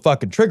pull the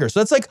fucking trigger. So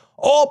that's like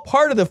all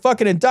part of the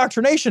fucking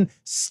indoctrination.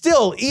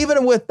 Still,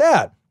 even with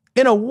that,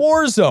 in a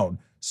war zone,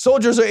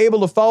 soldiers are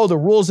able to follow the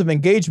rules of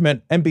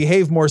engagement and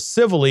behave more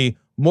civilly,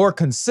 more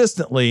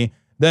consistently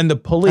than the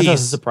police. That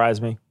doesn't surprise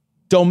me.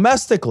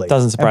 Domestically.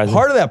 Doesn't surprise me.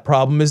 Part of that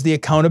problem is the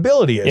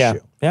accountability issue.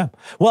 Yeah.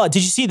 Well,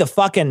 did you see the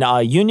fucking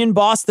union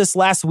boss this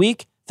last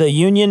week? The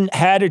union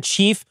head or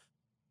chief?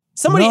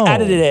 Somebody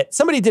edited it.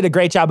 Somebody did a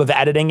great job of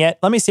editing it.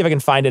 Let me see if I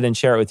can find it and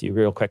share it with you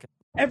real quick.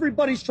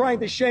 Everybody's trying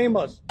to shame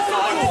us.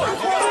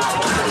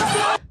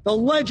 The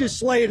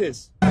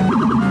legislators.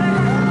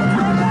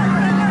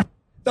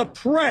 The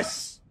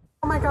press.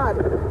 Oh my God.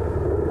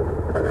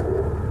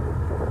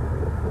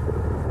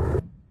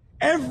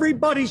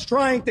 Everybody's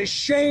trying to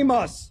shame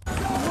us.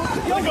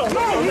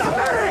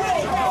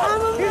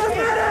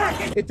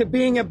 Into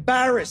being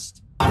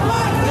embarrassed.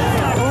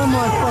 Oh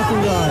my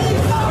fucking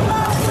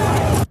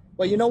God.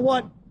 Well, you know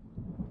what?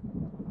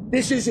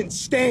 This isn't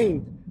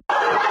stained.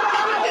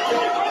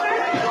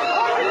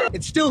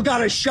 It's still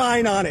got a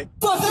shine on it.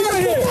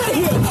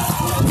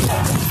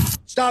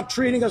 Stop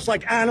treating us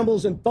like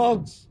animals and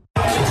thugs.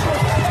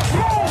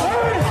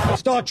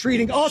 Start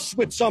treating us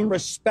with some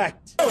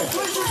respect.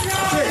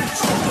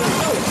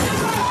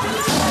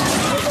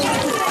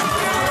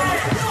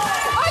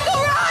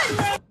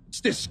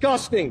 It's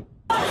disgusting.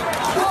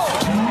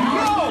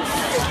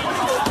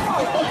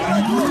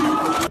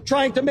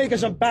 Trying to make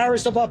us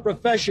embarrassed of our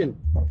profession.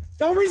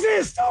 Don't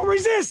resist, don't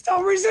resist,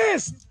 don't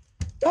resist.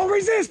 Don't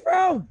resist,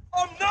 bro.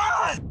 I'm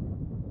not.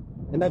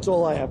 And that's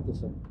all I have to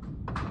say.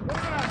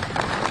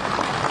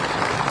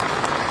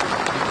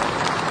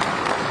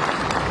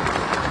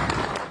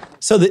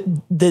 So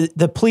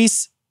the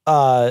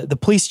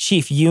police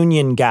chief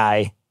union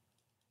guy,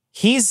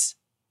 he's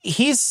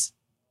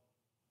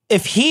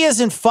if he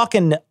isn't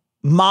fucking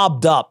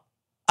mobbed up,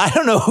 I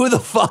don't know who the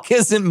fuck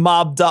isn't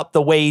mobbed up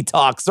the way he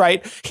talks,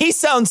 right? He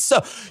sounds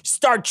so,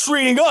 start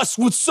treating us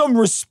with some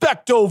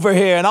respect over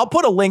here. And I'll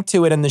put a link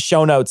to it in the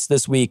show notes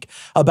this week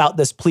about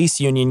this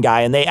police union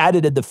guy. And they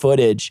edited the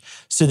footage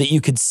so that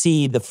you could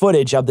see the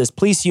footage of this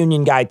police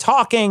union guy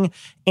talking.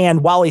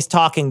 And while he's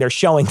talking, they're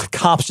showing the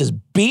cops just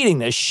beating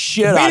the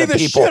shit out of people. Beating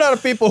the shit out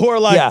of people who are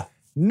like,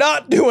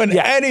 not doing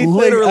anything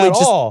literally at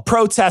just all.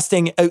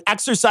 Protesting,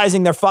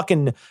 exercising their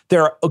fucking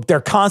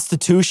their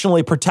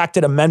constitutionally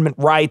protected amendment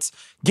rights,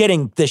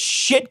 getting the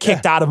shit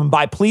kicked out of them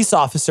by police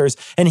officers.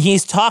 And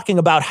he's talking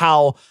about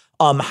how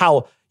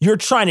you're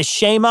trying to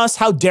shame us.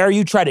 How dare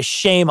you try to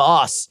shame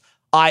us?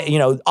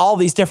 All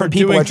these different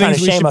people are trying to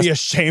shame us. Be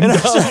ashamed of.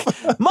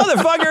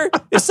 Motherfucker,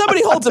 if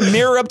somebody holds a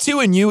mirror up to you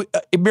and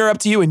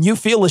you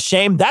feel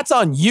ashamed, that's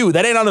on you.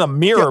 That ain't on the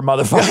mirror,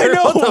 motherfucker. I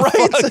know,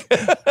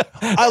 right?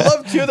 I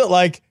love too that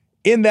like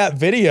in that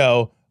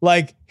video,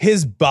 like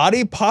his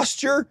body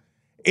posture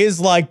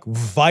is like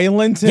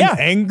violent and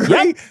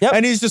angry. Yep.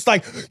 And he's just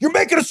like, you're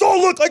making us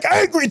all look like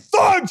angry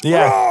thugs.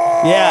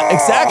 Yeah,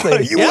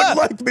 exactly. You wouldn't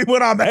like me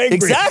when I'm angry.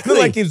 Exactly.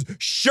 Like his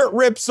shirt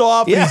rips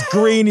off, and he's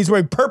green, he's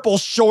wearing purple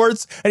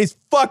shorts, and he's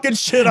fucking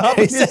shit up.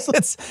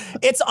 It's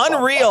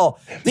unreal.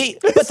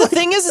 But the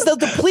thing is that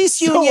the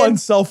police union, so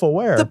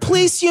unself-aware. The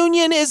police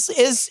union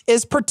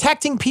is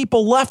protecting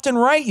people left and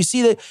right. You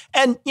see that,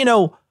 and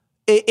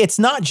it's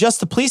not just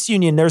the police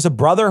union. There's a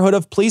brotherhood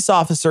of police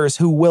officers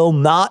who will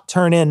not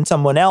turn in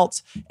someone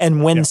else.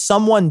 And when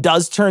someone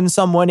does turn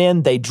someone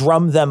in, they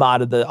drum them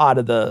out of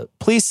the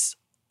police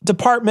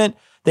department.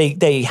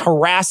 They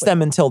harass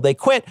them until they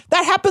quit.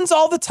 That happens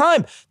all the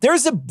time.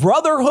 There's a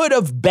brotherhood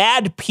of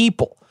bad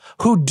people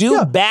who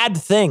do bad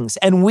things,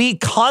 and we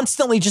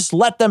constantly just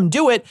let them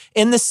do it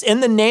in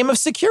the name of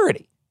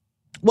security.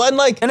 Well,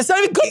 and it's not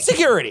even good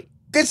security.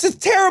 It's a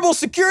terrible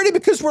security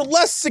because we're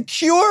less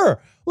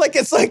secure. Like,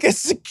 it's like a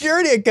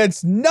security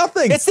against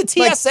nothing. It's the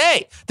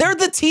TSA. They're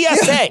the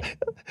TSA.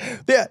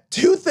 Yeah.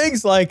 Two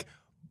things like,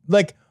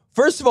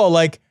 first of all,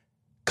 like,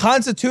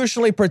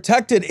 constitutionally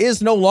protected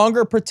is no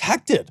longer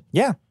protected.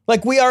 Yeah.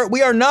 Like, we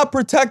are not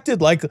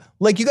protected. Like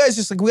you guys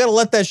just like, we got to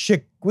let that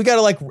shit, we got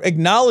to like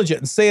acknowledge it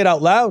and say it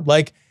out loud.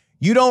 Like,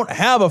 you don't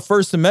have a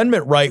First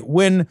Amendment right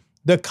when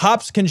the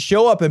cops can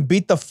show up and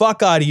beat the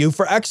fuck out of you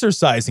for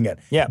exercising it.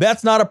 Yeah.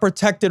 That's not a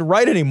protected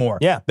right anymore.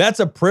 Yeah. That's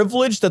a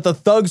privilege that the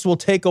thugs will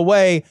take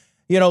away.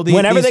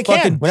 Whenever they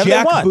can, whenever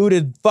they want.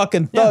 Jackbooted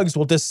fucking thugs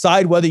will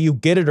decide whether you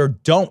get it or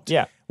don't.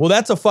 Yeah. Well,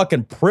 that's a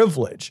fucking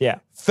privilege. Yeah.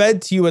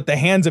 Fed to you at the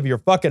hands of your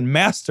fucking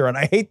master. And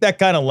I hate that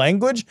kind of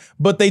language,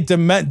 but they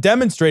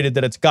demonstrated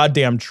that it's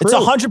goddamn true. It's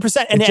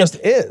 100%. And it just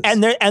is.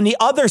 And the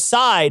other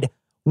side,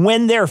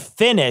 when they're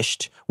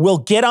finished, will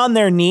get on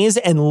their knees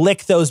and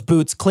lick those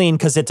boots clean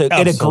because it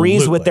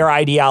agrees with their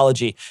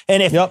ideology.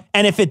 And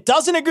if it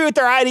doesn't agree with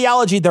their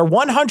ideology, they're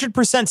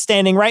 100%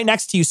 standing right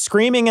next to you,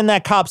 screaming in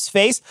that cop's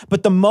face.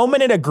 But the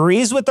moment it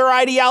agrees with their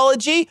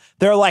ideology,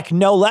 they're like,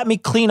 no, let me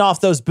clean off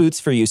those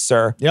boots for you,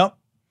 sir. Yep.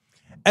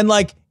 And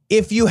like,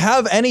 if you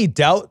have any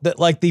doubt that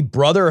like the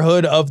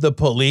brotherhood of the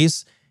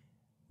police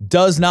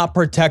does not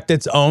protect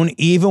its own,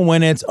 even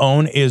when its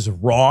own is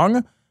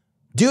wrong,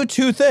 do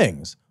two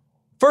things.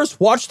 First,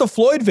 watch the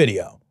Floyd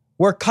video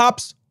where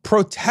cops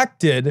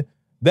protected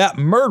that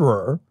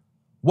murderer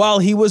while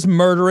he was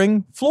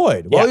murdering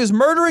Floyd. While he was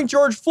murdering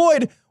George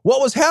Floyd,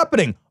 what was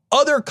happening?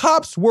 Other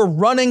cops were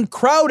running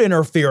crowd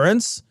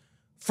interference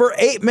for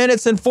 8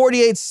 minutes and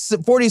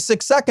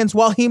 46 seconds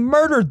while he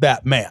murdered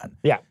that man.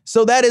 Yeah.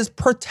 So that is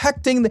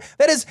protecting,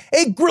 that is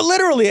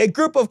literally a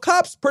group of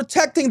cops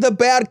protecting the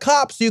bad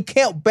cops so you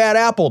can't bad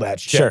apple that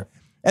shit. Sure.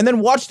 And then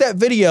watch that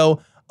video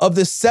of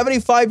this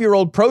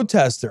 75-year-old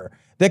protester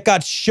that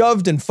got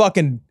shoved and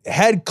fucking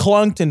head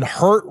clunked and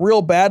hurt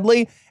real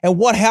badly. And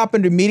what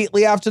happened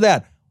immediately after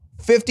that?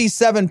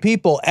 57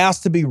 people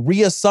asked to be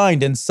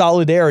reassigned in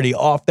solidarity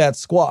off that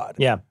squad.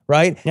 Yeah.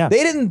 Right? Yeah.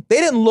 They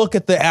didn't look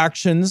at the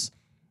actions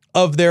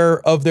of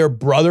their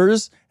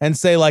brothers and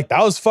say like,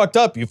 that was fucked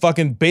up. You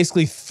fucking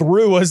basically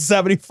threw a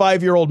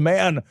 75-year-old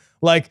man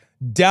like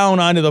down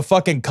onto the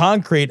fucking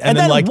concrete and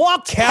then like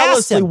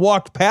callously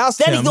walked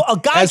past him. Then a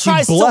guy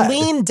tries to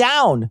lean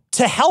down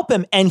to help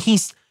him and he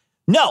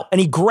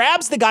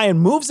grabs the guy and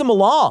moves him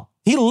along.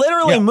 He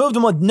literally moved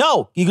him like,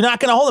 no, you're not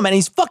going to hold him. And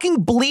he's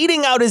fucking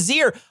bleeding out his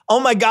ear. Oh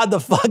my God, the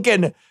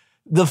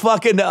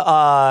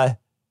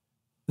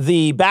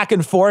back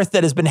and forth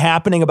that has been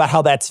happening about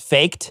how that's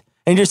faked.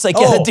 And you're just like,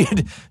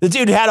 the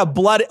dude had a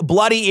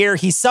bloody ear.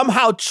 He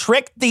somehow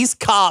tricked these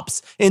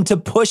cops into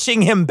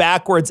pushing him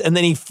backwards, and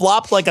then he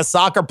flopped like a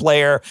soccer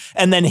player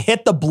and then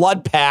hit the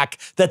blood pack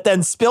that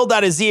then spilled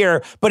out his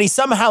ear, but he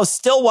somehow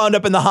still wound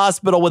up in the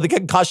hospital with a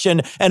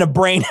concussion and a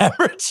brain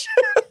hemorrhage.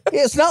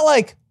 It's not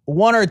like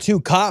one or two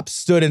cops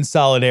stood in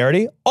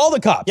solidarity. All the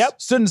cops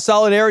stood in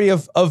solidarity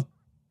of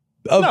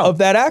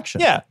that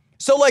action. Yeah.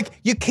 So like,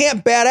 you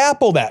can't bad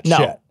apple that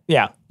shit.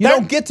 Yeah. You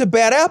don't get to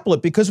bad apple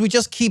it because we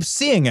just keep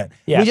seeing it.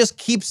 Yeah. We just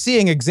keep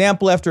seeing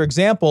example after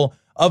example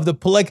of the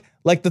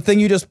like the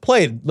thing you just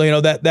played, you know,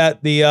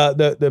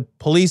 the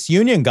police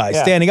union guy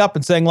standing up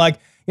and saying like,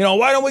 you know,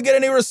 why don't we get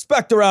any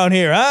respect around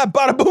here? Huh?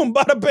 Bada boom,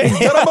 bada bing,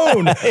 bada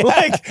boom.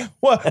 Like,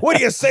 what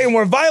are you saying?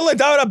 We're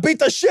violent? I'm gonna beat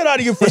the shit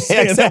out of you for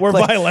saying that we're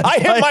violent. I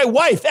hit my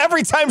wife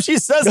every time she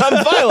says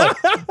I'm violent.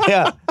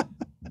 Yeah.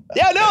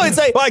 Yeah, no, it's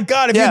like... My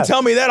God, if you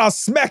tell me that, I'll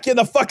smack you in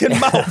the fucking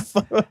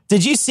mouth.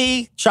 Did you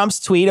see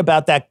Trump's tweet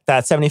about that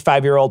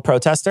 75-year-old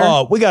protester?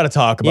 Oh, we got to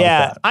talk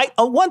about that.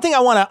 One thing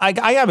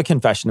I have a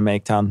confession to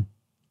make, Tom.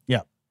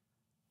 Yeah.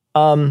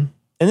 And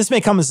this may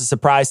come as a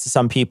surprise to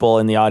some people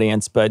in the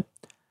audience, but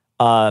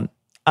I'm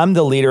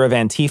the leader of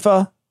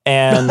Antifa,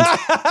 and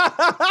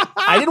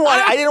I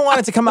didn't want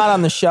it to come out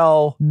on the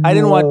show. I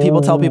didn't want people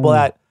to tell people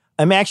that.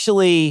 I'm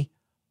actually...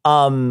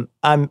 I'm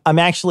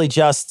actually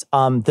just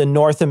the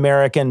North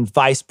American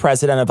vice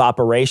president of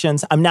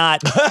operations. I'm not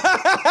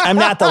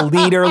the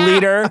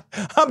leader.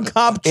 I'm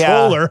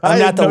comptroller. I'm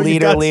not the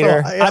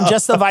leader. I'm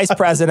just the vice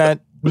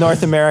president,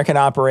 North American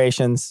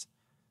operations.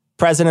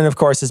 President, of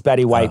course, is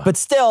Betty White. But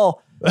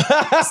still,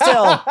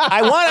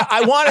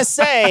 I want to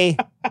say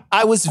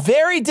I was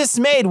very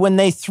dismayed when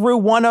they threw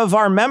one of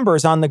our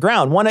members on the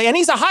ground. And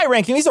he's a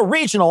high-ranking, he's a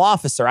regional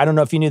officer. I don't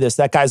know if you knew this.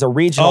 That guy's a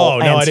regional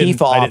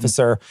Antifa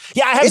officer.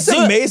 Yeah, it's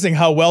amazing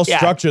how well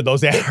structured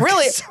those are.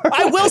 Really,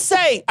 I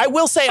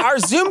will say our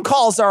Zoom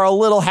calls are a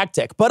little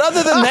hectic, but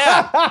other than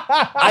that,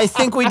 I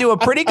think we do a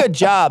pretty good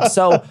job.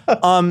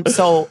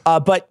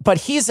 But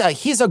he's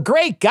a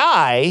great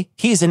guy.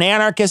 He's an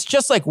anarchist,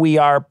 just like we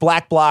are.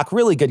 Black bloc,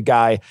 really good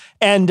guy,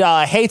 and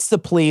hates the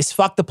police.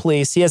 Fuck the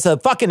police. He has a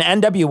fucking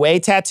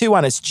NWA tattoo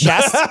on his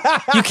chest.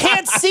 You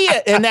can't see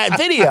it in that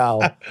video,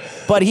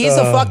 but he's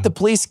a fuck the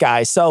police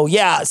guy. So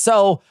yeah.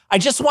 So I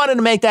just wanted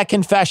to make that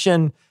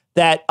confession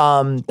that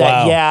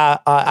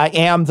I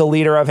am the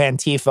leader of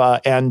Antifa,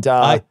 and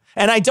I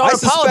don't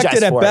apologize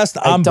for it. Best,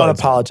 I don't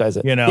apologize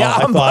it. You know, yeah,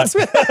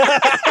 ombudsman.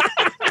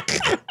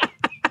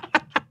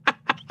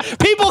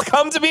 People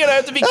come to me and I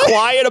have to be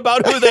quiet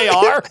about who they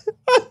are.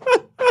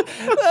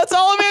 That's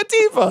all of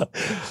Antifa.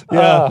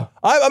 Yeah.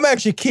 I'm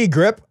actually key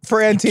grip for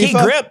Antifa. Key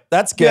grip.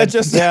 That's good.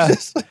 Yeah,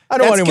 I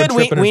don't want anyone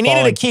tripping and we needed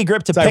falling. a key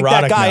grip to pick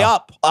that guy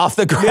up off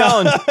the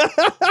ground.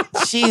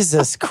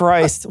 Jesus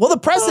Christ. Well, the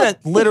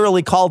president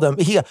literally called him.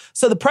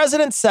 So the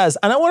president says,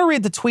 and I want to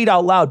read the tweet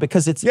out loud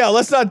because it's... Yeah,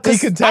 let's not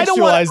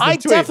decontextualize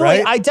the tweet,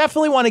 right? I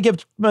definitely want to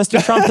give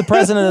Mr. Trump, the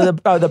president,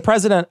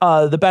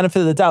 the benefit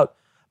of the doubt.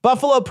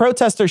 Buffalo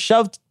protester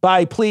shoved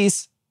by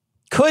police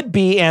could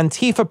be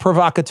Antifa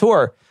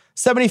provocateur.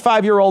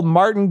 75-year-old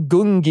Martin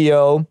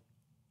Gungio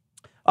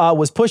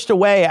was pushed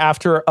away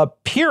after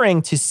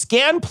appearing to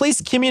scan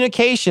police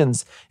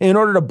communications in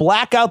order to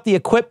black out the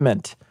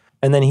equipment.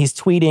 And then he's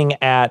tweeting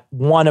at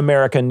One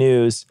America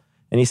News,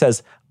 and he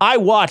says, I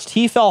watched,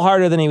 he fell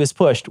harder than he was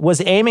pushed,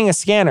 was aiming a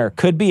scanner,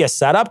 could be a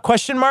setup, ?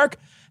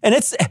 And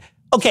it's,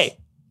 okay,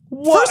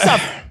 first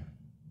off,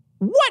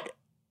 what?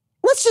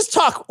 Let's just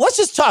talk.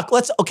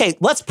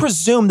 Let's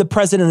presume the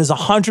president is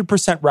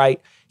 100%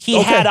 right.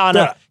 He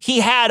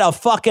had a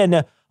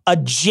fucking a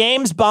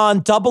James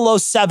Bond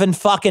 007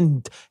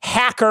 fucking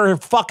hacker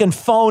fucking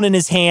phone in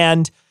his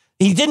hand.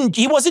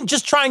 He wasn't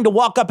just trying to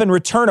walk up and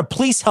return a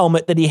police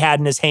helmet that he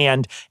had in his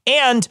hand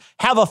and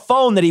have a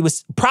phone that he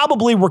was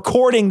probably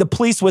recording the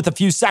police with a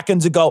few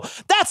seconds ago.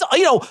 That's,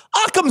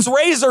 Occam's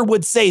razor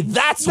would say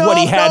that's what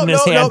he had in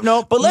his hand.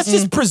 But let's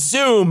just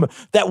presume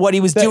that what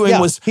he was doing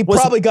was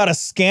probably got a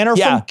scanner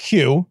from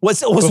Q.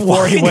 Was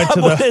walking up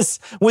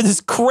with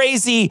this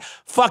crazy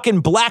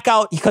fucking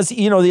blackout, because,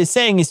 they're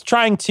saying he's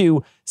trying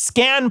to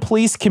scan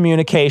police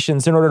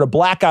communications in order to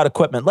black out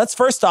equipment. Let's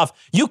first off,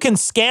 you can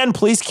scan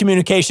police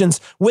communications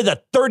with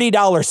a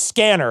 $30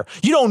 scanner.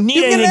 You don't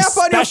need anything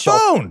special. On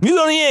your phone. You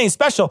don't need anything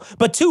special.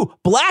 But two,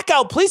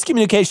 blackout police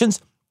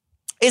communications.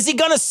 Is he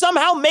going to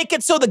somehow make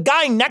it so the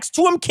guy next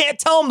to him can't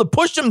tell him to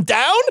push him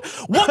down?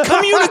 What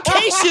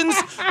communications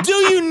do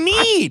you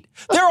need?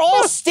 They're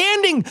all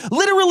standing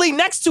literally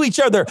next to each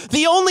other.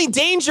 The only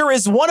danger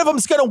is one of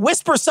them's going to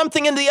whisper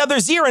something into the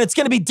other's ear, and it's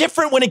going to be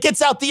different when it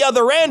gets out the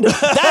other end.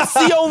 That's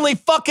the only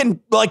fucking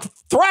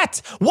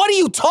threat. What are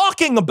you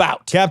talking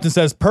about? Captain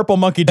says purple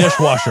monkey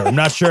dishwasher. I'm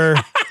not sure.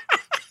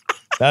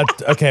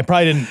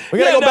 Probably didn't. We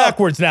gotta go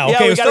backwards now. Yeah,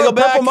 okay, we gotta go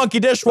back. Purple monkey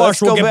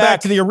dishwasher. We'll get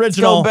back to the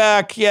original. Let's go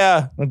back.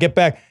 Yeah, we'll get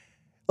back.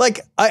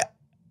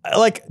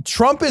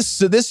 Trump is.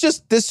 So this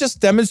just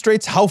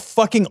demonstrates how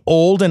fucking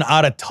old and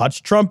out of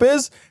touch Trump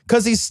is,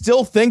 because he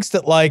still thinks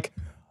that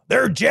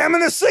they're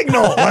jamming the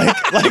signal.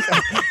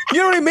 You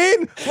know what I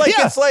mean?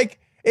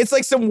 It's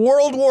like some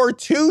World War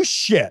II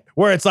shit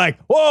where it's like,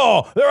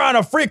 whoa, they're on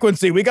a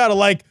frequency. We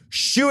gotta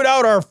shoot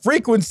out our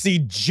frequency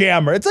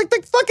jammer. It's like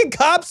the fucking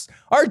cops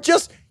are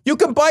just. You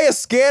can buy a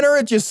scanner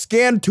and just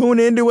tune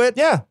into it.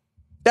 Yeah.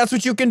 That's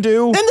what you can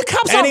do. And the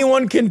cops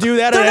Anyone can do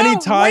that at any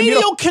time. They're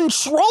radio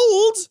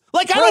controlled.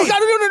 I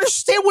don't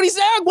understand what he's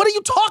at. What are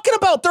you talking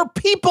about? They're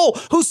people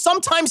who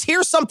sometimes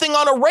hear something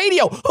on a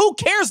radio. Who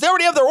cares? They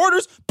already have their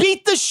orders.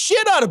 Beat the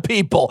shit out of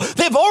people.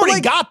 They've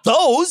already got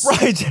those.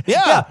 Right.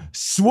 Yeah.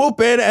 Swoop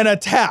in and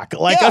attack.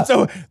 That's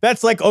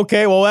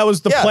okay, well, that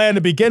was the plan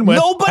to begin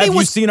with. Have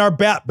you seen our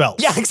bat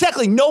belts? Yeah,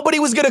 exactly. Nobody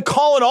was going to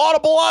call an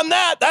audible on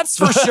that. That's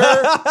for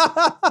sure.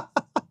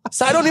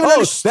 So I don't even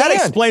understand. That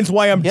explains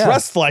why I'm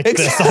dressed like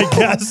this, I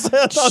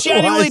guess.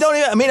 Genuinely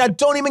I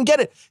don't even get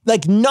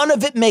it. None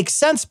of it makes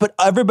sense, but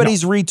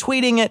everybody's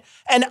retweeting it.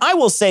 And I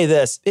will say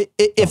this,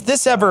 if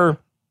this ever,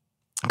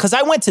 because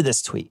I went to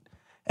this tweet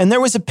and there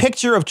was a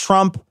picture of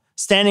Trump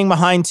standing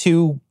behind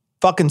two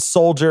fucking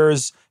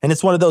soldiers. And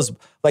it's one of those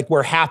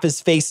where half his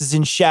face is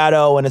in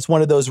shadow. And it's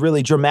one of those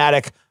really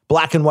dramatic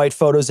black and white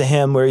photos of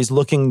him where he's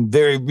looking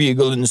very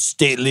regal and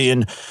stately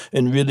and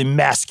really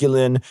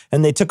masculine.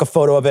 And they took a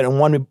photo of it, and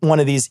one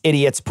of these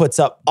idiots puts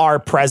up our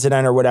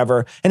president or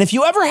whatever. And if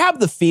you ever have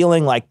the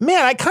feeling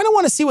man, I kind of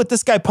want to see what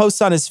this guy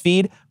posts on his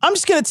feed, I'm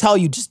just going to tell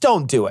you, just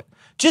don't do it.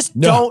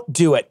 Don't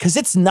do it, because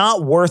it's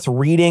not worth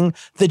reading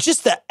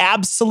the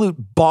absolute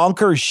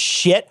bonkers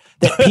shit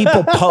that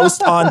people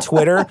post on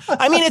Twitter.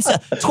 I mean,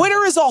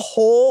 Twitter is a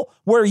hole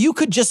where you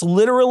could just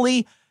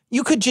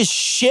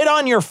shit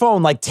on your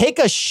phone, take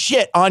a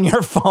shit on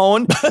your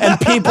phone and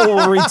people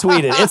will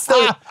retweet it.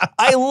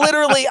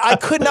 I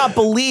could not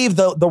believe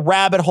the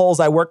rabbit holes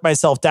I worked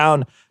myself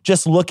down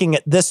just looking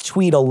at this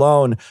tweet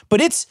alone.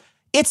 But it's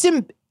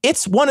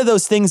one of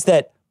those things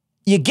that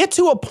you get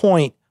to a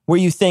point where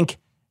you think,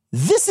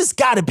 this has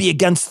got to be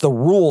against the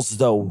rules,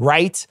 though,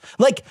 right?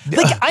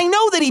 I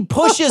know that he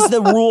pushes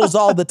the rules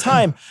all the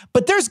time,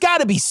 but there's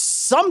got to be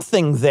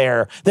something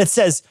there that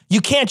says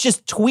you can't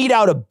just tweet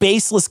out a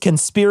baseless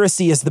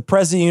conspiracy as the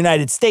president of the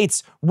United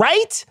States,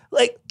 right?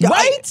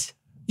 Right?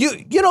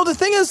 The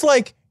thing is,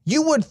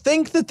 you would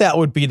think that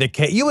would be the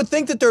case. You would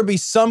think that there would be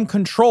some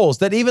controls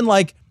that even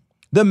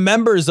the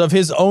members of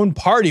his own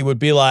party would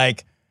be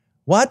like,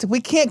 what?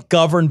 We can't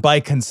govern by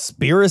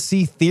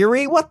conspiracy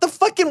theory? What the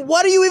fucking,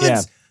 what are you even...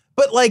 Yeah.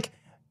 But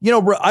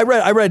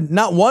I read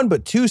not one,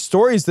 but two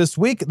stories this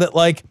week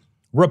that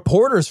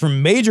reporters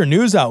from major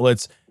news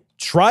outlets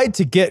tried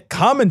to get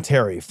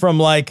commentary from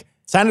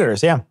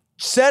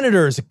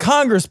senators,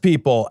 Congress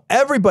people,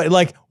 everybody,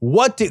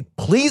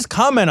 please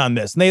comment on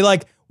this. And they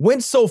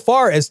went so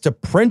far as to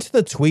print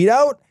the tweet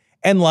out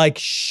and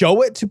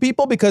show it to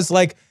people, because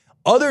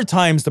other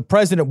times the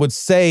president would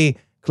say,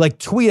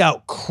 tweet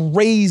out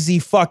crazy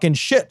fucking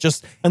shit,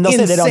 just and they'll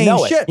insane say they don't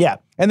know shit. It. Yeah.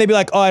 And they'd be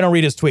like, oh, I don't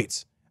read his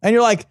tweets. And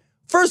you're like,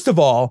 first of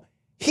all,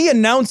 he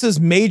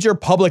announces major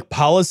public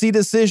policy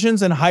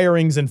decisions and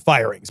hirings and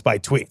firings by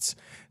tweets.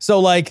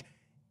 So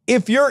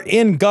if you're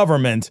in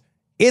government,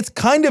 it's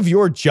kind of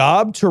your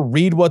job to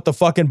read what the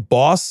fucking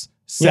boss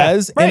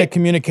says Yeah, in a right.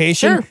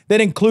 communication Sure.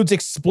 that includes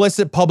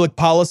explicit public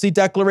policy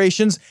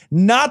declarations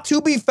not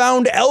to be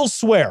found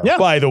elsewhere, Yeah.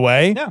 by the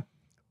way. Yeah.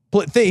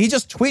 He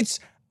just tweets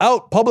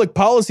out public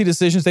policy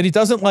decisions that he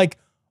doesn't like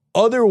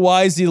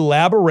otherwise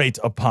elaborate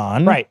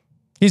upon. Right.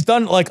 He's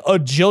done like a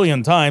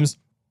jillion times.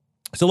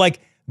 So like,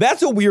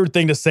 that's a weird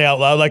thing to say out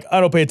loud. Like,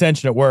 I don't pay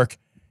attention at work.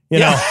 You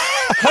know,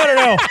 I don't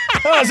know.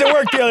 I was at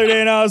work the other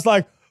day and I was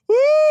like,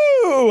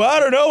 woo, I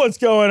don't know what's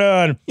going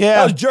on.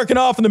 Yeah. I was jerking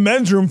off in the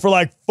men's room for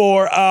like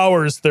 4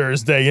 hours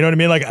Thursday. You know what I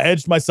mean? Like I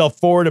edged myself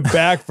forward and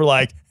back for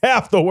like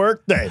half the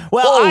workday.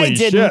 Well, Holy I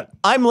didn't. shit.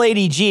 I'm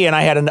Lady G, and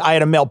I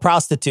had a male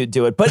prostitute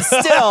do it, but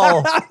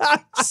still,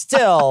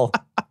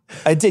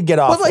 I did get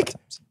off.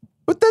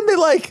 But then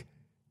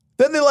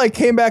they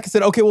came back and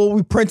said, okay, well,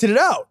 we printed it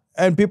out.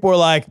 And people were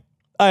like,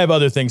 I have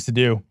other things to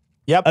do.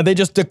 Yep. And they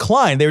just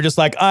declined. They were just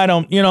like, I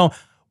don't,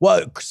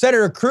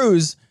 Senator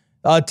Cruz,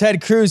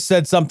 Ted Cruz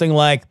said something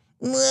like,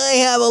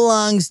 I have a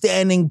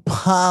longstanding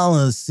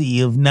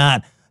policy of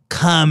not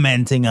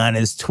commenting on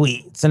his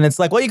tweets. And it's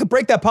like, well, you could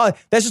break that policy.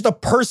 That's just a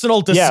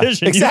personal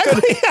decision.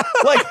 exactly.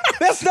 Like,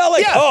 that's not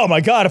like, oh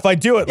my God, if I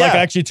do it, like Yeah.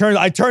 I actually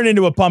turn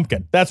into a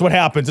pumpkin. That's what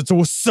happens. It's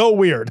so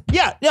weird.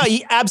 Yeah, no,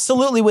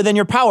 absolutely within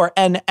your power.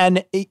 And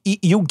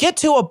you get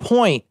to a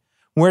point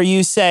where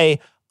you say,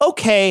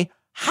 okay,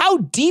 how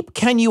deep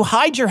can you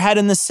hide your head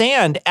in the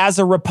sand as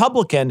a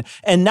Republican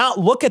and not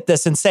look at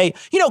this and say,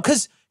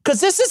 because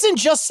this isn't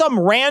just some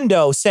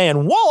rando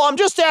saying, well, I'm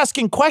just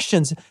asking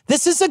questions.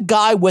 This is a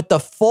guy with the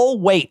full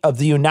weight of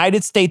the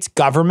United States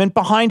government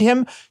behind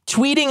him,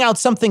 tweeting out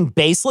something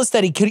baseless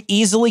that he could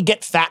easily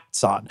get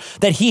facts on,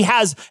 that he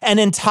has an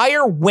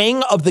entire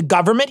wing of the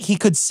government he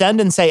could send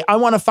and say, I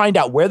want to find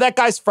out where that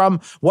guy's from,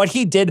 what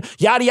he did,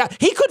 yada, yada.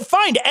 He could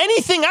find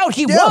anything out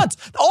he wants.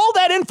 All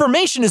that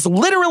information is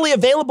literally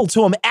available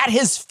to him at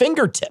his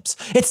fingertips.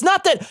 It's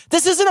not that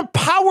this isn't a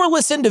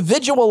powerless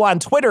individual on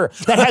Twitter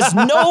that has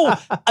no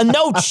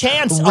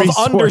chance of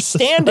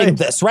understanding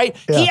this, right?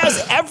 Yeah. He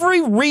has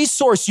every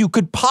resource you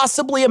could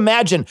possibly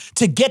imagine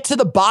to get to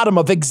the bottom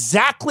of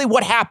exactly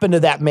what happened to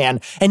that man.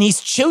 And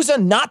he's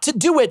chosen not to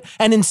do it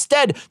and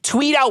instead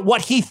tweet out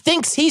what he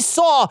thinks he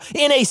saw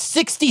in a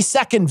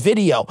 60-second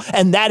video.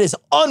 And that is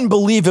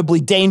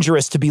unbelievably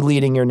dangerous to be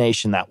leading your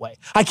nation that way.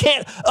 I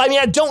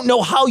don't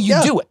know how you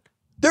do it.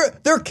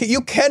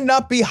 You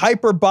cannot be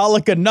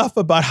hyperbolic enough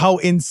about how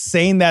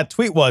insane that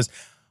tweet was.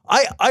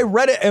 I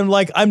read it and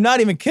like, I'm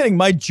not even kidding.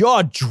 My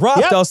jaw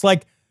dropped. Yep. I was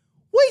like,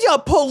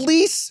 wait,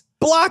 police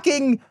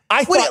blocking.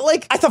 I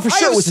thought for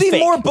sure it was I've seen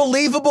fake. more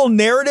believable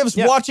narratives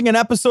watching an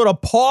episode of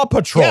Paw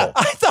Patrol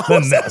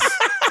than this.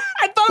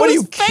 I thought What it are was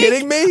you fake.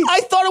 kidding me?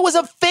 I thought it was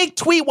a fake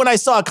tweet when I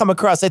saw it come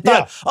across. I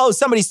thought, oh,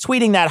 somebody's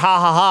tweeting that, ha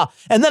ha ha.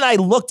 And then I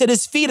looked at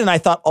his feed and I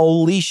thought,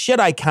 holy shit,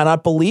 I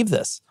cannot believe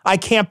this. I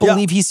can't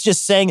believe he's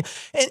just saying,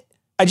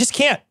 I just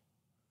can't.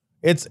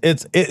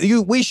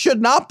 We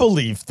should not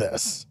believe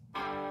this.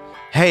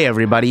 Hey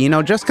everybody,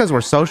 just because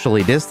we're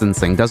socially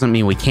distancing doesn't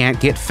mean we can't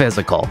get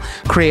physical.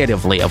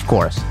 Creatively, of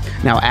course.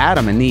 Now,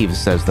 Adam and Eve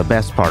says the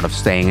best part of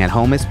staying at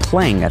home is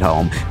playing at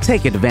home.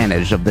 Take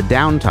advantage of the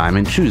downtime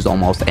and choose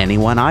almost any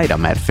one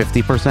item at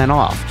 50%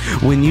 off.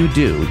 When you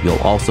do, you'll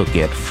also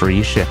get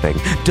free shipping,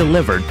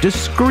 delivered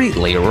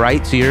discreetly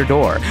right to your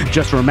door.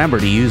 Just remember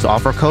to use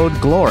offer code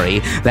GLORY,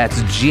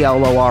 that's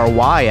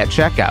GLORY at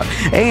checkout.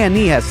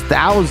 A&E has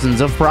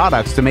thousands of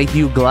products to make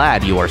you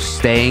glad you are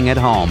staying at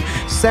home.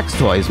 Sex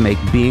toys make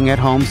being at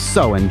home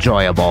so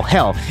enjoyable.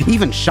 Hell,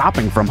 even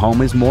shopping from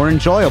home is more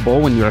enjoyable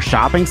when you're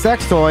shopping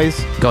sex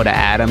toys. Go to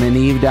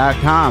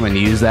adamandeve.com and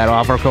use that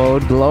offer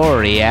code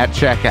GLORY at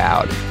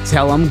checkout.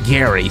 Tell them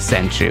Gary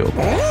sent you.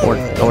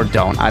 Or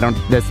don't.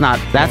 That's not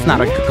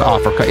an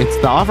offer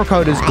code. The offer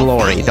code is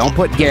GLORY. Don't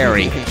put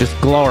Gary. Just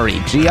GLORY.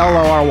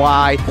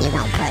 GLORY. You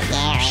don't put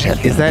Gary.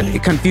 Shit, is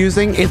that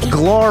confusing? It's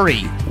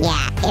GLORY.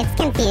 Yeah, it's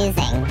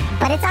confusing.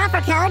 But it's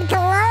offer code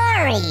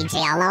GLORY.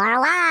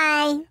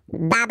 GLORY.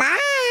 Bye-bye.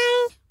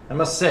 I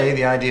must say,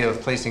 the idea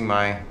of placing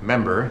my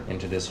member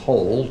into this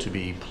hole to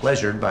be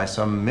pleasured by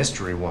some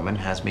mystery woman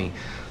has me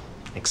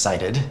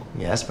excited,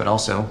 yes, but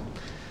also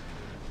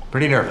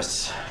pretty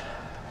nervous.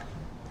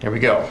 Here we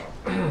go.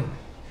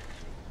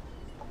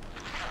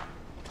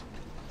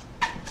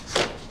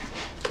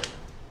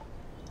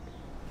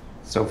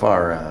 So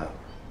far,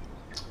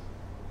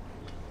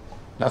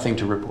 nothing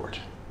to report.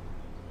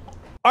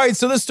 All right,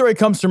 so this story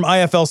comes from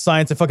IFL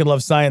Science. I fucking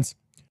love science.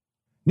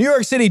 New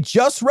York City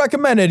just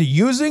recommended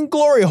using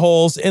glory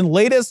holes in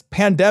latest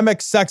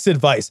pandemic sex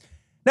advice.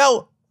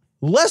 Now,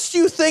 lest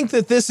you think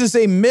that this is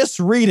a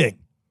misreading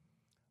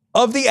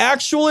of the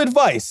actual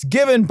advice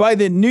given by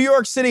the New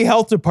York City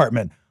Health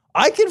Department,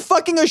 I can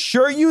fucking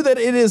assure you that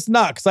it is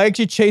not, because I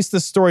actually chased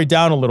this story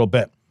down a little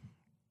bit.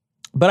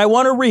 But I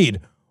want to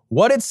read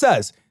what it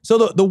says. So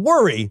the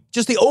worry,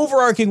 just the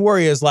overarching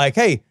worry is like,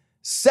 hey,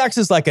 sex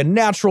is like a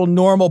natural,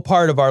 normal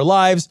part of our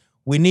lives.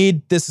 We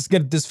need this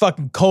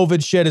fucking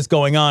COVID shit is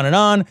going on and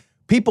on.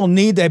 People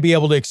need to be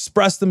able to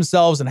express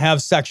themselves and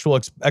have sexual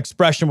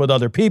expression with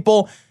other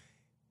people.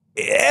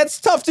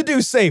 It's tough to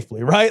do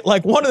safely, right?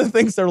 Like one of the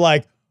things they're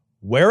like,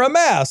 wear a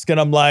mask. And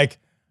I'm like,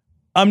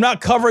 I'm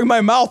not covering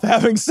my mouth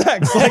having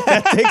sex. Like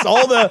that takes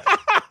all the,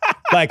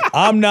 like,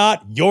 I'm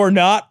not, you're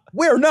not,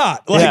 we're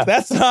not. Like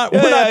that's not,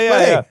 we're not,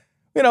 hey,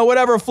 you know,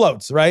 whatever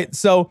floats, right?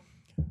 So,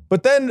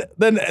 but then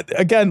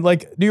again,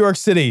 like New York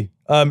City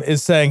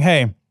is saying,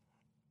 hey,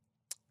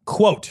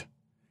 quote,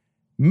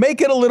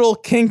 make it a little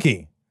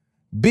kinky.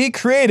 Be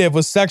creative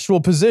with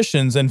sexual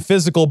positions and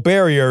physical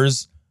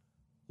barriers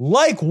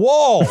like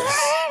walls.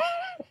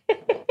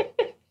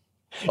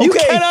 You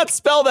cannot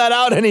spell that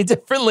out any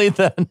differently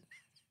than.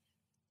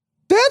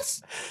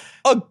 That's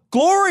a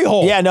glory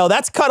hole. Yeah, no,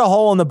 that's cut a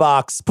hole in the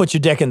box, put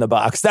your dick in the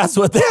box. That's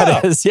what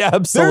that is. Yeah,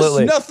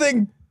 absolutely. There's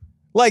nothing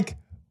like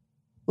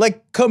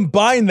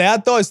combine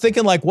that though. I was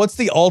thinking like, what's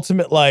the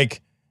ultimate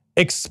like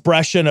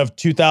expression of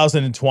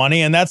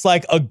 2020? And that's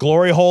like a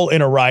glory hole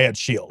in a riot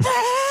shield.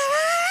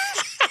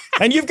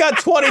 And you've got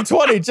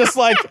 2020 just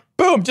like,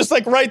 boom, just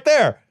like right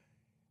there.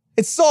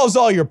 It solves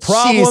all your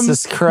problems.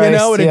 Jesus Christ, you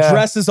know, it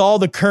addresses all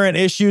the current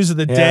issues of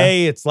the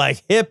day. It's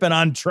like hip and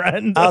on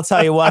trend. I'll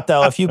tell you what,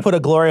 though, if you put a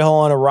glory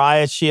hole in a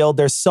riot shield,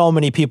 there's so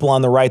many people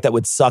on the right that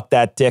would suck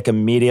that dick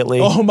immediately.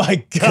 Oh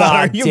my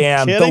God. God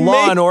damn. The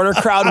Law and Order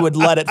crowd would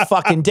let it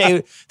fucking,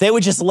 they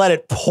would just let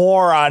it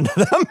pour onto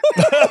them.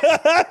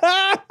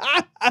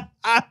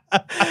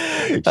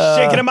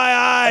 Shaking in my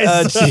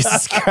eyes.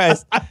 Jesus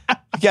Christ.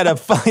 You gotta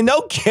find,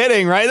 no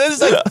kidding, right? They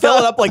just like fill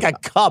it up like a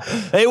cup.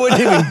 They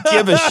wouldn't even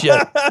give a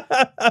shit.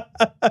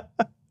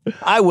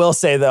 I will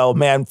say though,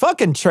 man,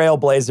 fucking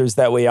trailblazers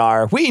that we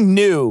are. We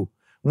knew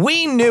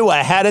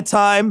ahead of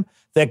time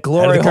that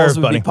glory holes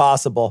would be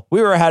possible.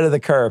 We were ahead of the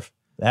curve.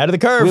 Ahead of the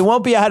curve. We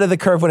won't be ahead of the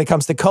curve when it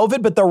comes to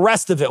COVID, but the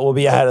rest of it will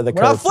be ahead of the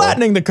curve. We're not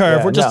flattening the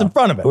curve. We're just in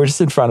front of it. We're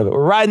just in front of it.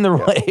 We're riding the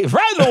wave.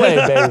 Riding the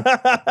wave,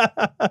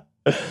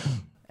 baby.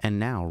 And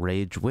now,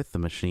 Rage with the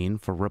Machine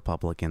for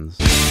Republicans.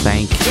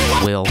 Thank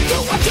Will.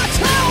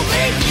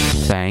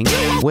 Thank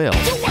Will.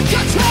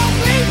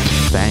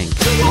 Thank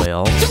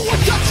Will.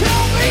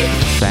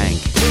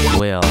 Thank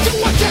Will.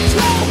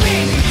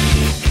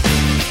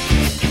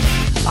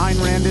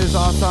 Ayn Rand is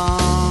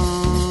awesome.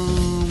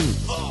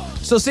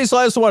 So, Cecil,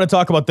 I just want to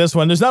talk about this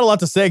one. There's not a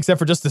lot to say except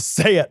for just to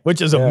say it,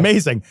 which is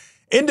amazing.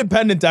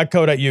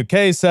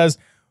 Independent.co.uk says,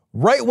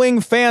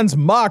 right-wing fans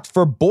mocked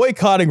for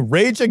boycotting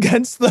Rage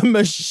Against the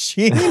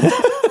Machine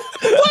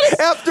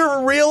after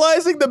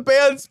realizing the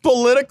band's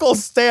political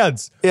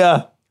stance.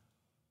 Yeah.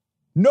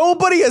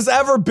 Nobody has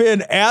ever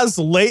been as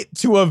late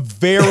to a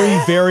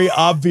very, very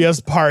obvious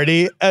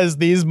party as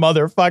these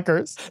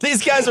motherfuckers.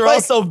 These guys are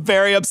also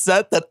very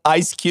upset that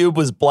Ice Cube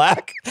was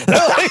black. Rage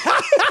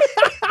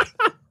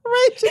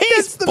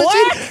He's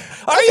black? Machine.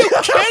 Are you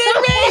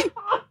kidding me?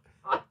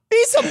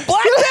 He's a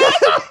black man?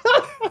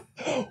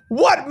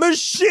 What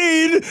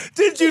machine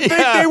did you think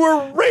they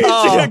were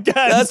raging against?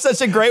 That's such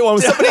a great one.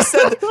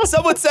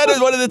 Someone said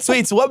in one of the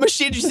tweets, what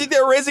machine did you think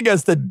they were raging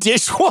against? The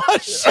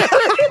dishwasher?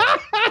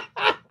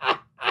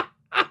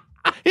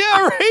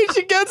 Yeah, Rage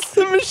Against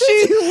the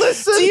Machine.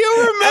 Do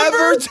you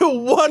remember to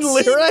one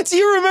lyric? Do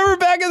you remember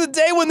back in the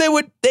day when they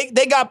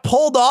got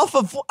pulled off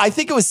of, I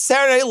think it was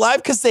Saturday Night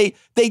Live, because they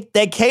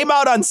came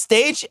out on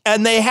stage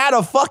and they had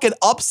a fucking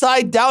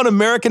upside down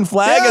American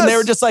flag and they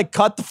were just like,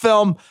 cut the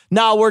film.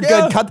 Now we're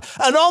good. Cut.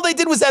 And all they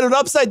did was add an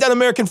upside down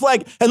American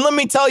flag. And let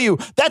me tell you,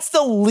 that's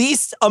the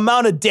least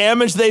amount of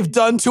damage they've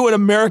done to an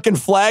American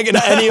flag in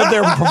any of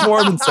their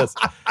performances.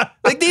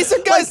 Like these are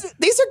guys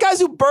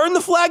who burn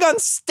the flag on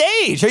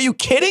stage. Are you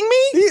kidding me?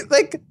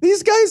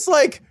 These guys,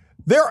 like,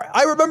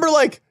 I remember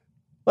I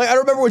don't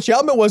remember which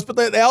album it was, but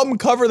the album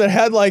cover that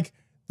had like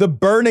the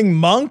burning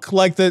monk,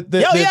 like the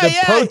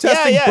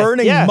protesting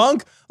burning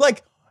monk,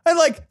 like, and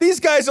like these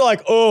guys are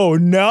like, oh,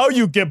 now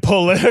you get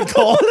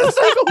political. It's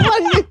like,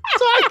 what are you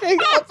talking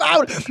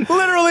about?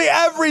 Literally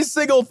every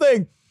single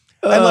thing.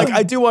 And like,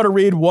 I do want to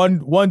read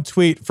one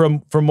tweet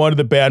from one of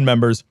the band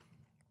members.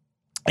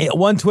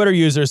 One Twitter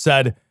user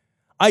said,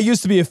 I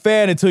used to be a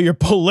fan until your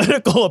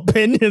political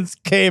opinions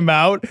came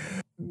out.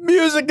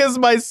 Music is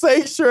my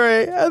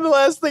sanctuary. And the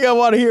last thing I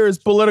want to hear is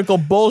political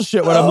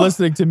bullshit when I'm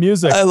listening to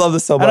music. I love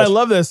this so much. And I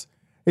love this.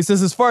 He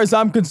says, as far as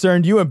I'm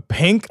concerned, you and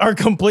Pink are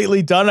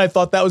completely done. I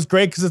thought that was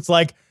great because it's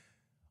like,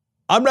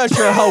 I'm not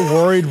sure how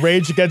worried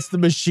Rage Against the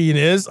Machine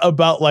is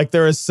about like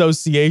their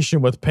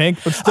association with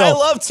Pink, but still. I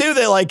love too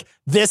that like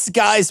this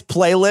guy's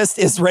playlist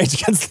is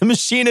Rage Against the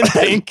Machine and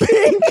Pink.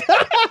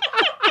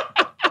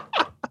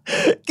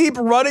 Keep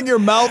running your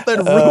mouth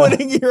and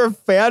ruining your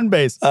fan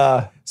base.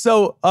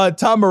 So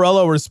Tom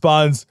Morello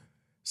responds,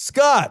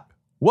 Scott,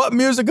 what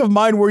music of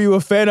mine were you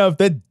a fan of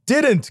that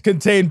didn't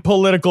contain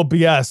political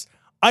BS?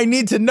 I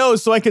need to know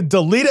so I can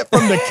delete it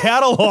from the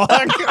catalog.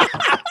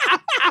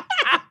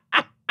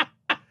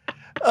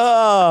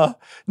 No,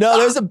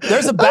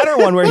 there's a better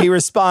one where he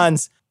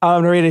responds.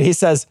 I'm gonna read it.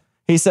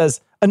 He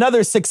says,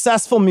 another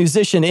successful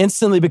musician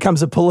instantly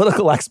becomes a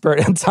political expert.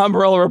 And Tom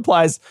Morello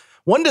replies,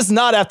 one does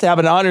not have to have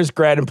an honors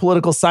grad in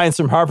political science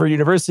from Harvard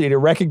University to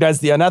recognize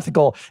the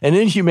unethical and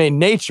inhumane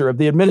nature of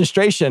the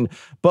administration.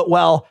 But,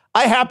 well,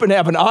 I happen to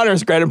have an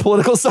honors grad in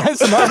political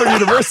science from Harvard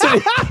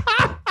University.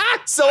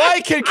 so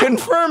I can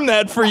confirm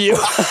that for you.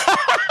 Fuck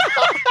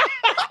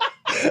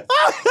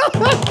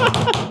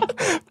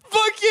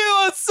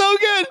you. It's so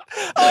good.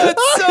 Oh,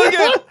 it's so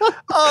good.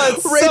 Oh,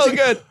 it's so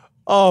good.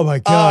 Oh my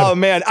God. Oh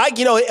man.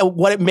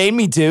 What it made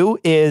me do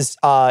is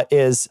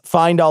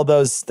find all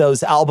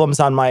those albums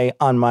in my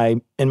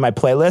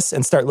playlist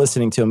and start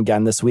listening to them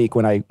again this week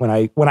when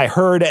I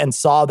heard and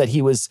saw that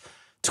he was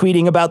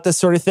tweeting about this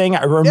sort of thing.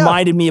 It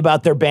reminded me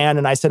about their band,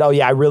 and I said, oh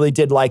yeah, I really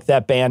did like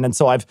that band. And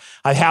so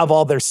I have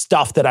all their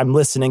stuff that I'm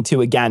listening to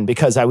again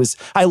because I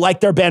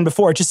liked their band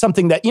before. It's just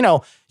something that,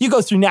 you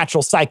go through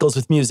natural cycles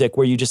with music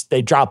where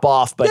they drop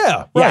off. But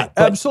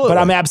absolutely. But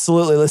I'm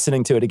absolutely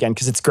listening to it again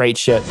because it's great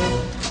shit.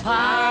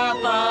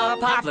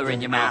 Poplar in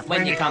your mouth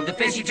when you come to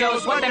Fishy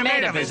Joe's. What they're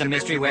made of is a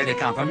mystery. Where they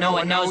come from, no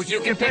one knows. You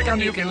can pick them,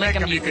 you can lick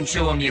them, you can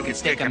chew them, you can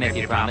stick them. If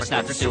you promise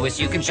not to sue us,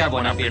 you can shove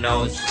one up your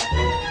nose.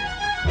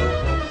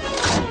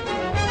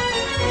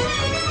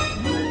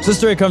 So this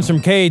story comes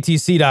from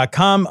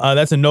KATC.com.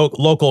 That's a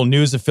local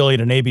news affiliate,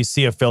 an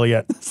ABC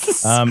affiliate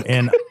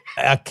in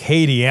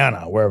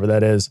Acadiana, wherever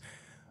that is.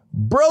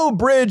 Breaux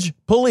Bridge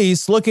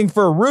police looking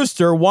for a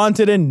rooster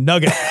wanted in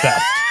nugget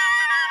theft.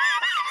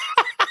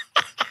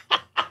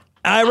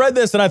 I read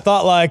this and I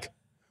thought,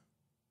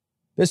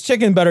 this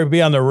chicken better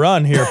be on the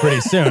run here pretty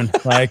soon.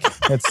 All right,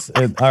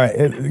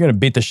 you're going to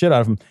beat the shit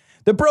out of him.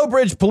 The Breaux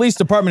Bridge Police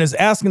Department is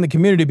asking the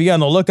community to be on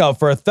the lookout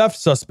for a theft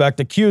suspect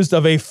accused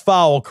of a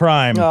foul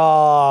crime.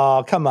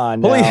 Oh, come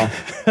on now.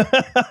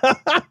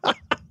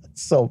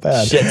 So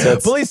bad.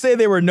 Shit, police say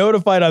they were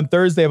notified on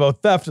Thursday of a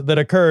theft that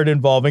occurred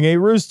involving a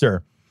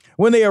rooster.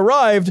 When they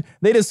arrived,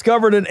 they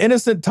discovered an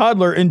innocent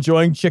toddler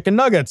enjoying chicken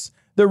nuggets.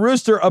 The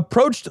rooster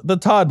approached the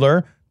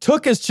toddler,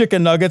 took his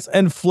chicken nuggets,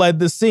 and fled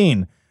the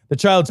scene. The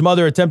child's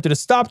mother attempted to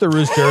stop the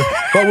rooster,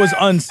 but was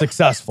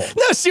unsuccessful.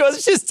 No, she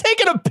wasn't. She's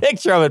taking a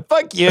picture of it.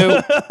 Fuck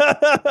you.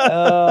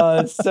 Oh,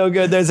 it's so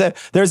good. There's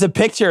a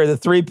picture, the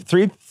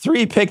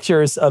three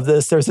pictures of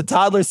this. There's a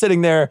toddler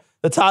sitting there,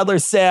 the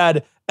toddler's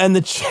sad, and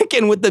the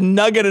chicken with the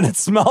nugget in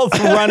its mouth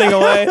running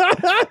away.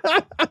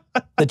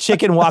 The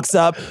chicken walks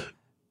up,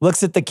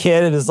 looks at the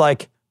kid, and is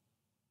like,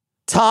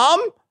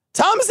 Tom?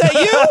 Tom, is that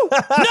you?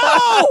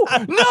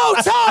 No,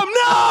 Tom,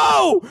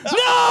 no!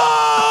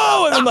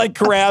 And then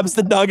grabs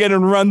the nugget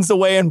and runs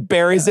away and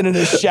buries it in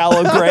a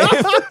shallow grave.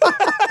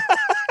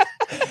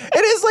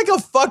 It is a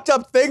fucked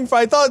up thing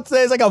I thought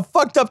today it's a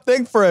fucked up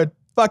thing for a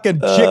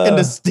fucking chicken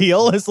to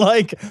steal. It's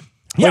wait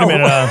a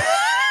minute.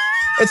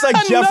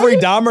 It's Jeffrey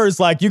Dahmer's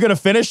you gonna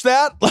finish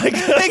that?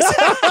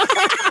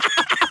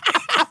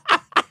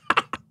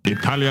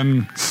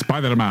 Italian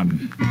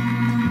Spider-Man.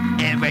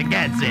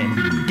 Ragazzi,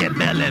 che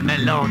belle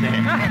melone.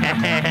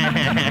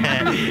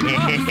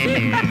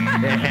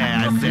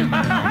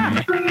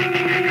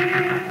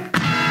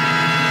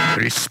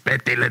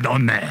 Rispetti le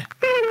donne.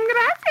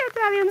 Grazie,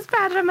 Italian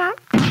Spider-Man.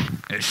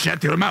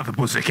 Shut your mouth,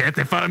 pussycat,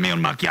 e farmi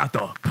un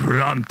macchiato.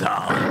 Pronto.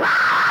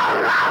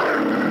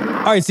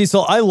 All right,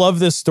 Cecil, I love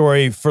this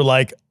story for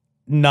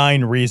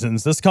 9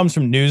 reasons. This comes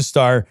from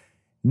Newsstar.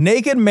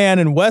 Naked man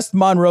in West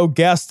Monroe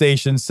gas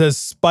station says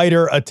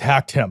spider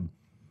attacked him.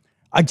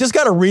 I just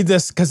got to read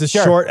this because it's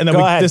short, and then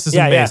this is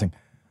amazing.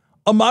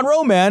 A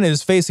Monroe man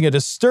is facing a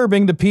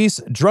disturbing to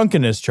peace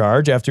drunkenness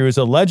charge after he was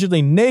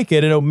allegedly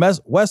naked in a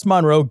West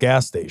Monroe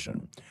gas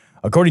station.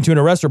 According to an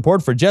arrest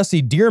report for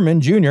Jesse Dearman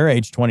Jr.,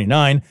 age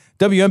 29,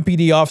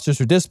 WMPD officers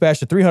were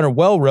dispatched to 300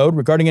 Well Road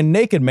regarding a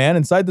naked man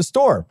inside the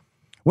store.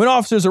 When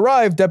officers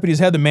arrived, deputies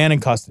had the man in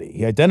custody.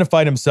 He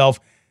identified himself.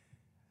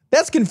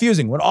 That's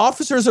confusing. When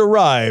officers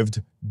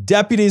arrived,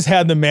 deputies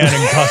had the man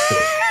in custody.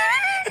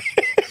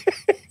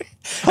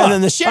 And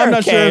then the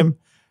sheriff came,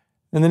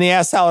 and then he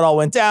asked how it all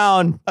went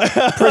down.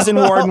 Prison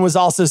warden was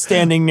also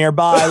standing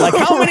nearby.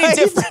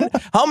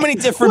 How many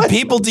different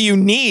people do you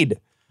need?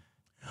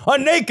 A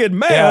naked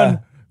man? Yeah.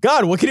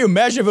 God, what can you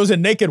imagine if it was a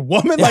naked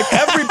woman?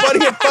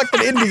 Everybody in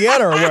fucking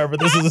Indiana or wherever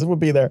this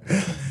would be there.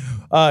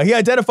 He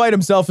identified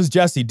himself as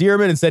Jesse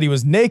Dearman and said he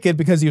was naked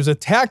because he was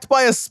attacked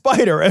by a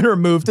spider and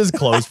removed his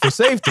clothes for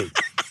safety.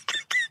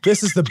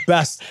 This is the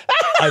best.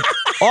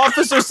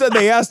 Officers said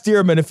they asked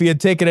Dearman if he had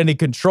taken any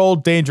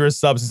controlled dangerous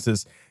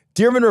substances.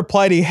 Dearman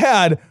replied he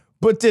had,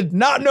 but did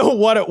not know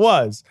what it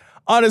was.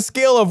 On a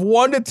scale of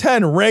 1 to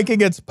 10 ranking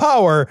its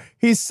power,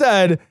 he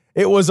said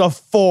it was a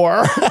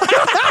 4.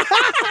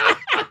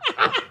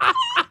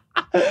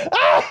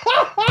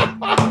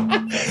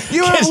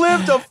 You have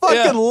lived a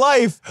fucking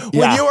life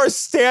when you are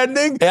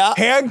standing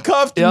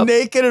handcuffed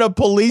naked in a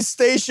police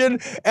station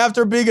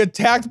after being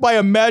attacked by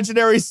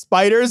imaginary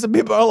spiders, and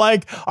people are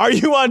like, are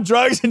you on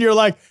drugs? And you're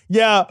like,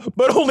 yeah,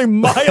 but only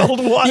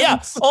mild ones.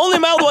 Yeah, only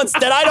mild ones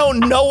that I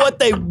don't know what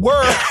they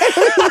were.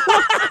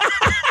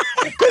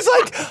 It's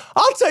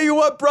I'll tell you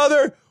what,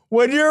 brother,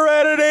 when you're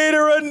at an 8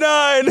 or a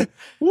 9,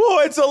 whoa,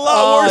 it's a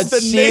lot worse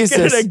than naked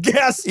in a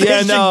gas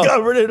station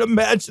covered in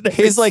imaginary.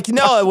 He's like,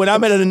 no, when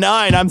I'm at a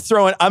 9, I'm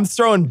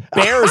throwing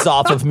bears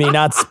off of me,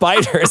 not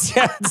spiders.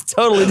 Yeah, it's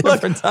totally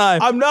different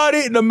time. I'm not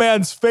eating a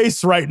man's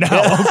face right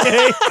now,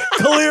 okay?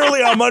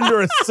 Clearly I'm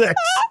under a 6.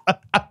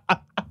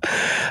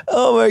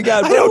 Oh my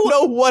God. I don't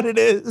know what it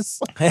is.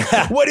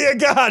 What do you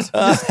got?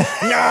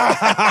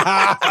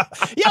 Yeah,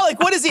 like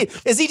what is he?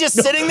 Is he just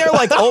sitting there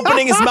like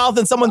opening his mouth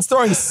and someone's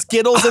throwing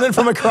Skittles in it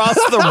from across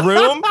the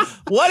room?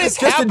 What is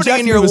Just happening in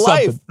injecting your him with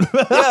life?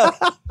 Yeah.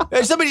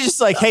 And somebody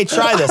just like, hey,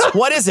 try this.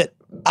 What is it?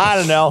 I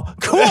don't know.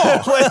 Cool.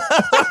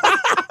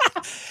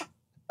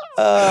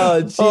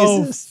 Oh, Jesus.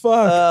 Oh,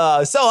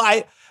 fuck. So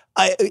I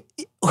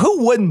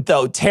who wouldn't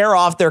though tear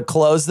off their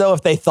clothes though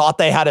if they thought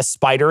they had a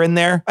spider in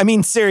there? I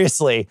mean,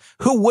 seriously,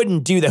 who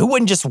wouldn't do that? Who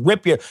wouldn't just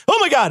rip your, oh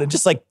my God, and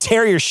just like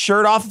tear your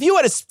shirt off? If you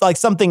had like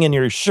something in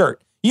your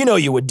shirt, you know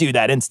you would do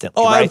that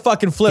instantly. Oh, right? I'd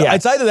fucking flip. Yeah.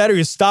 It's either that or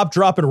you stop,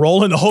 drop, and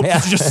roll in the hope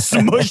to just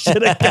smush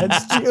it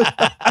against you.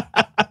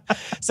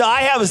 So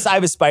I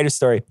have a spider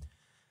story.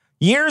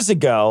 Years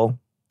ago,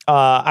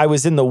 I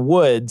was in the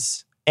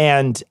woods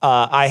and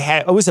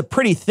it was a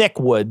pretty thick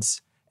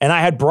woods, and I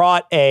had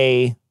brought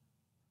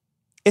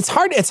it's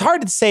hard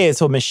to say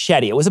it's a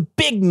machete. It was a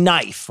big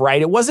knife,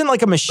 right? It wasn't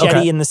like a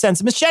machete in the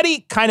sense,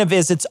 machete kind of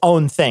is its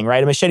own thing,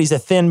 right? A machete's a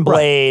thin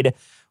blade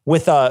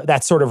with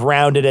that sort of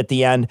rounded at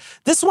the end.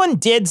 This one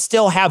did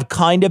still have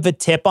kind of a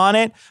tip on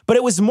it, but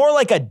it was more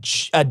like a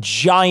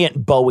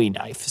giant Bowie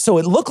knife. So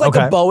it looked like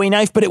a Bowie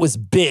knife, but it was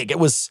big. It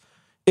was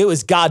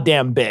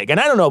goddamn big. And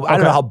I don't know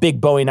how big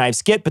Bowie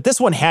knives get, but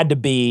this one had to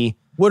be.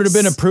 Would it have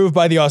been approved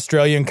by the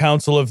Australian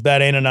Council if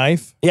that ain't a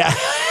knife? Yeah.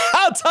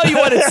 I'll tell you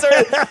what,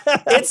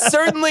 it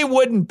certainly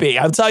wouldn't be.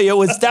 I'll tell you, it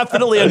was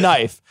definitely a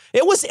knife.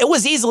 It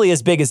was easily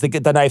as big as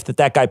the knife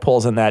that guy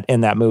pulls in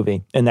that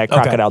movie, in that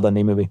Crocodile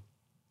Dundee movie.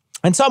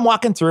 And so I'm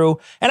walking through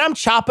and I'm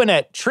chopping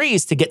at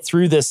trees to get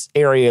through this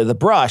area of the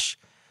brush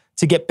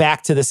to get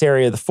back to this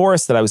area of the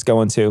forest that I was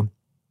going to.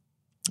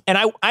 And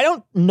I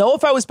don't know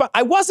if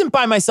I wasn't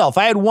by myself.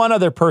 I had one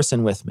other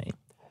person with me.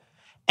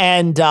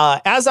 And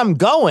as I'm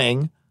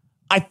going,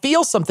 I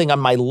feel something on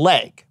my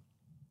leg.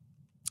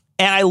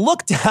 And I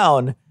look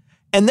down,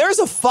 and there's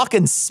a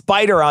fucking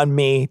spider on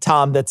me,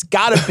 Tom, that's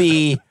got to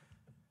be,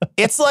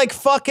 it's like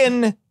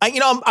fucking,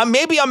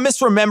 maybe I'm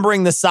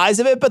misremembering the size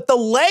of it, but the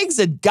legs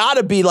had got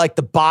to be like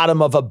the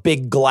bottom of a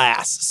big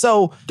glass.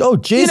 So, oh,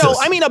 Jesus.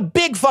 A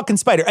big fucking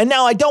spider. And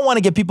now I don't want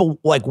to get people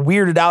like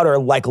weirded out or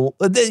like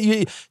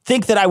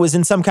think that I was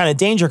in some kind of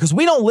danger, because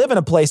we don't live in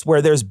a place where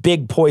there's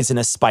big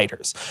poisonous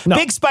spiders. No.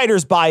 Big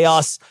spiders by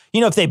us,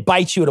 if they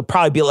bite you, it'll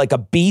probably be like a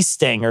bee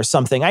sting or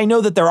something. I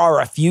know that there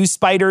are a few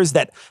spiders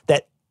that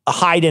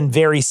hide in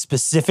very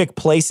specific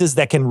places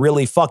that can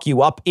really fuck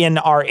you up in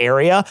our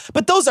area.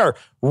 But those are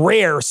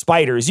rare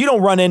spiders. You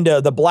don't run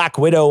into the black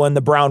widow and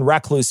the brown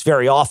recluse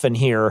very often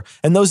here.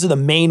 And those are the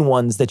main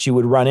ones that you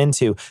would run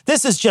into.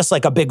 This is just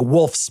like a big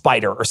wolf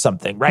spider or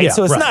something, right? Yeah,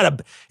 so it's not a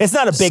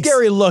big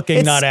scary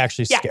looking, not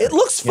actually scary. Yeah, it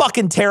looks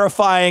fucking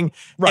terrifying.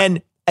 Right.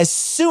 And as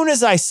soon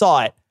as I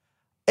saw it,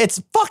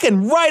 it's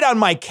fucking right on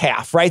my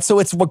calf, right? So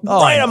it's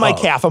right on my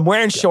calf. I'm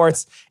wearing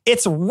shorts.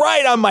 It's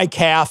right on my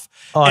calf.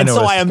 And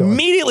so I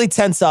immediately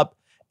tense up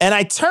and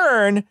I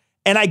turn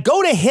and I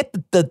go to hit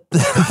the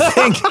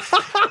thing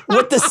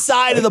with the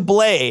side of the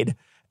blade.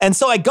 And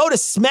so I go to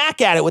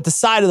smack at it with the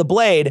side of the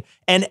blade,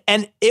 and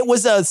it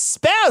was a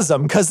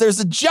spasm because there's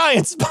a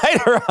giant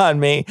spider on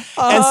me.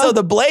 And so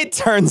the blade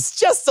turns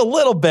just a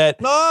little bit,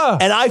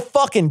 and I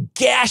fucking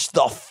gashed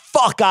the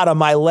fuck out of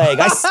my leg.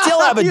 I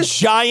still have a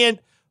giant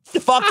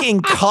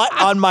fucking cut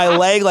on my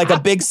leg, like a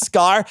big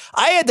scar.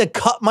 I had to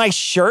cut my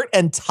shirt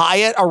and tie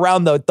it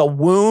around the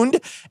wound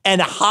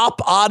and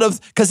hop out of,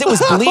 because it was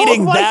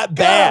bleeding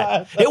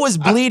bad. It was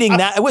bleeding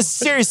it was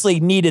seriously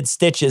needed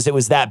stitches. It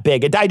was that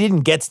big. I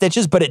didn't get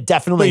stitches, but it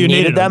definitely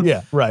needed them.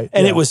 Yeah, right.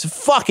 And it was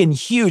fucking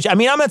huge. I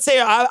mean, I would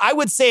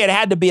say it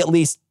had to be at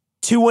least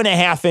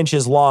 2.5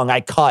 inches long. I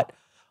cut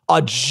a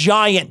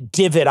giant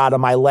divot out of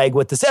my leg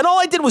with this. And all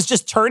I did was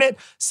just turn it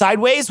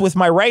sideways with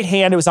my right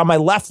hand. It was on my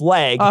left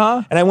leg.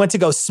 And I went to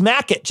go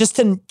smack it just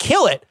to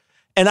kill it.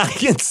 And I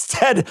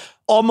instead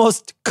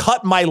almost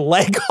cut my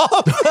leg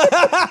off.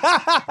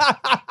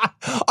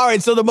 All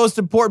right, so the most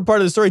important part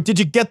of the story, did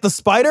you get the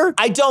spider?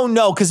 I don't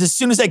know, because as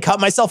soon as I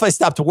cut myself, I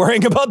stopped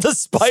worrying about the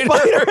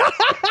spider.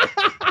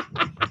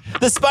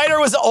 The spider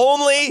was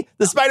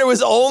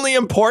only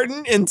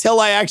important until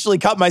I actually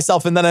cut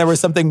myself, and then there was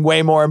something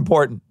way more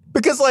important.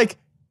 Because, like,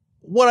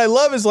 what I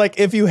love is, like,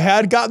 if you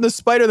had gotten the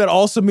spider, that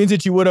also means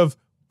that you would have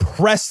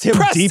pressed him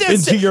deep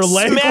into your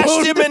leg wound.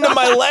 Smashed him into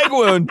my leg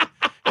wound.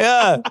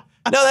 Yeah.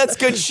 No, that's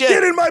good shit.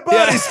 Get in my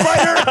body,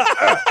 spider.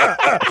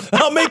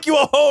 I'll make you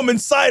a home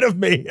inside of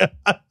me.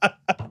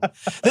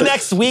 The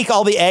next week,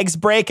 all the eggs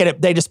break, and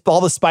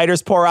all the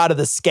spiders pour out of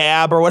the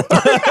scab or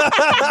whatever.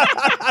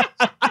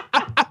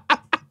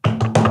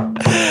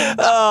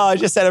 Oh, I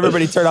just had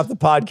everybody turn off the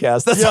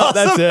podcast. That's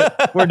awesome. That's it.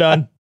 We're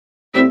done.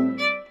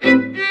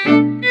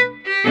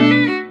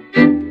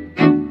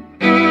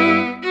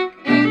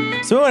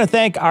 So we want to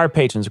thank our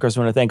patrons. Of course,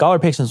 we want to thank all our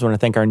patrons. We want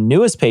to thank our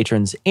newest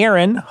patrons,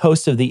 Aaron,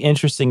 host of the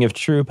Interesting If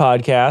True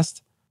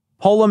podcast,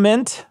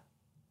 Polament,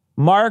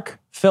 Mark,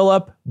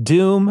 Philip,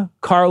 Doom,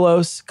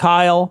 Carlos,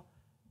 Kyle,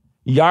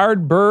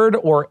 Yardbird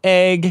or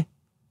Egg,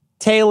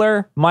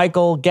 Taylor,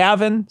 Michael,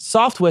 Gavin,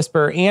 Soft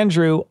Whisper,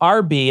 Andrew,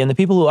 RB, and the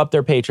people who up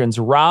their patrons,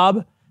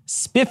 Rob,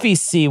 Spiffy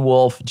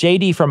Seawolf,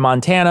 JD from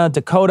Montana,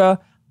 Dakota.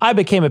 I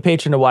became a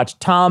patron to watch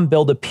Tom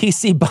build a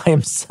PC by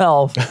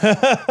himself.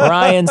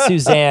 Ryan,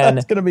 Suzanne.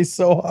 It's going to be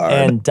so hard.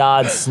 And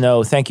Dodd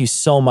Snow. Thank you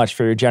so much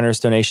for your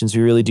generous donations.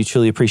 We really do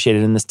truly appreciate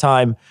it in this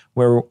time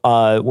where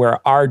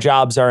our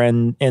jobs are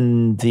in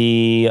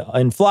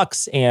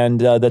flux and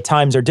the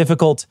times are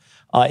difficult.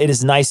 It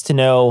is nice to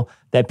know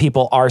that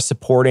people are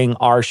supporting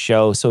our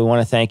show. So we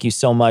want to thank you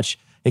so much.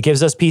 It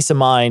gives us peace of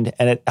mind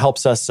and it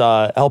helps us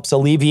helps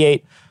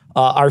alleviate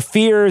our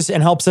fears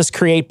and helps us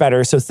create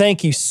better. So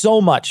thank you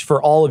so much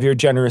for all of your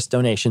generous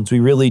donations.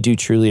 We really do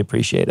truly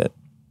appreciate it.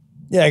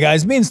 Yeah,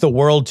 guys, it means the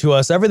world to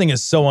us. Everything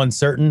is so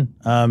uncertain.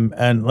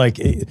 And like,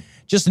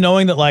 just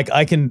knowing that like,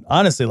 I can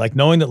honestly like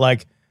knowing that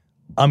like,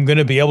 I'm going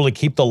to be able to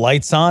keep the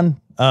lights on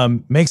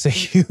makes a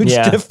huge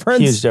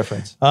difference. Huge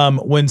difference.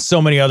 When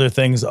so many other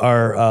things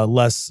are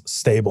less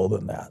stable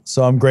than that.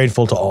 So I'm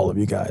grateful to all of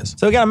you guys.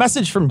 So we got a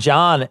message from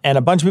John and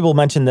a bunch of people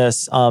mentioned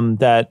this,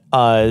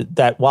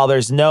 that while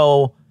there's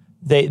no,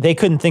 they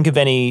couldn't think of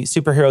any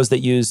superheroes that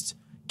used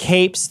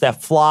capes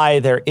that fly.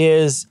 There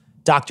is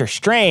Doctor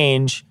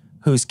Strange,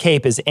 whose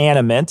cape is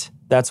animate.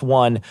 That's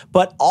one.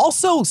 But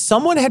also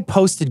someone had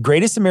posted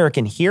Greatest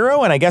American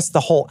Hero, and I guess the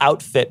whole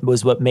outfit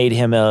was what made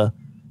him a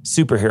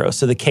superhero.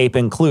 So the cape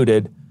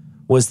included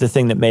was the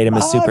thing that made him a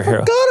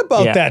superhero. I forgot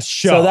about that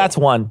show. So that's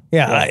one.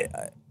 Yeah.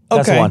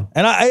 That's okay. one.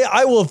 And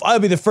I'll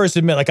be the first to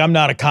admit, like, I'm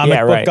not a comic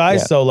book guy. Yeah.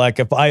 So like,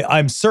 if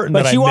I'm certain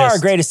but that you I are a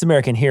Greatest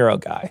American Hero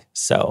guy.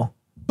 So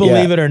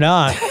believe it or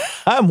not,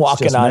 I'm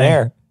walking on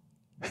air.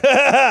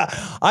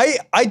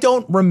 I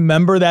don't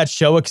remember that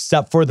show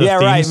except for the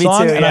theme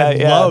song, and I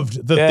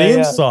loved the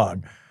theme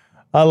song.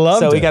 I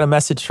loved it. So we got a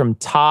message from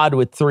Todd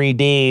with 3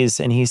 Ds,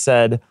 and he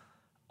said,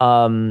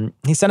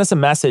 he sent us a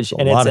message,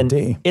 and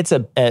it's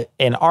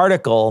an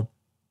article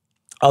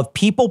of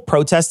people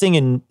protesting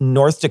in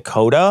North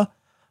Dakota.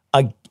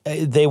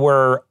 They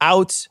were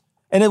out,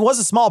 and it was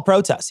a small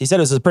protest. He said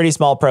it was a pretty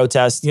small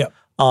protest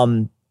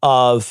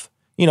of,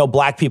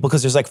 black people,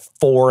 because there's like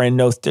 4 in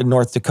North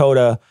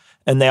Dakota,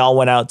 and they all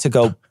went out to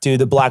go do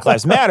the Black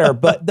Lives Matter.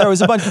 But there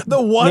was a bunch.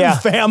 The one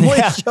family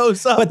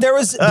shows up. But there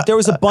was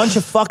a bunch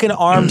of fucking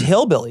armed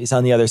hillbillies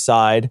on the other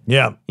side.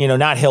 Yeah.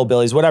 Not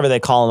hillbillies, whatever they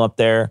call them up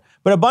there,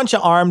 but a bunch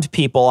of armed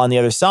people on the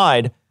other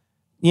side,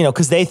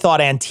 because they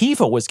thought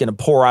Antifa was going to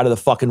pour out of the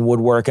fucking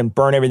woodwork and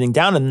burn everything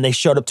down. And then they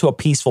showed up to a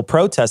peaceful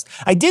protest.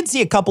 I did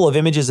see a couple of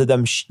images of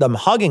them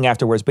hugging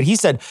afterwards, but he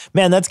said,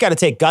 man, that's got to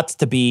take guts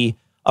to be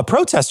a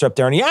protester up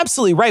there. And you're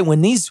absolutely right.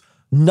 When these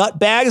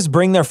nutbags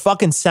bring their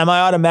fucking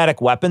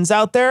semi-automatic weapons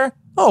out there.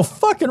 Oh,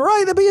 fucking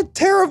right. That'd be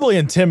terribly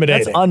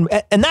intimidating. And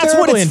that's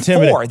what it's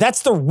for.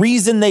 That's the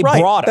reason they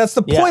brought it. That's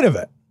the point of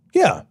it.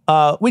 Yeah.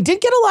 We did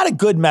get a lot of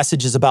good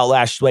messages about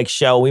last week's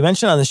show. We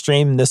mentioned on the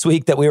stream this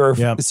week that we were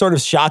sort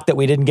of shocked that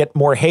we didn't get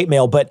more hate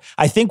mail, but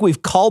I think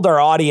we've called our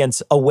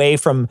audience away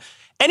from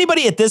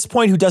anybody at this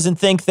point who doesn't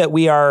think that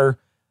we are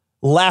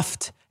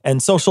left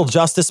and social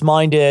justice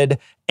minded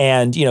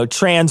and,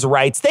 trans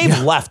rights. They've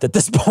left at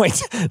this point.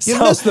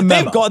 So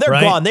they've gone. They're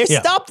gone. They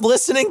stopped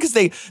listening because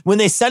when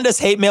they send us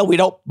hate mail, we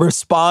don't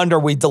respond or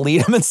we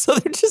delete them. And so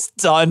they're just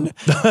done.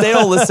 They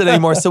don't listen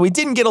anymore. So we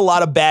didn't get a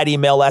lot of bad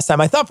email last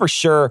time. I thought for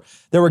sure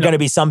there were going to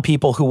be some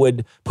people who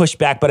would push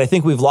back, but I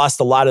think we've lost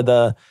a lot of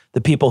the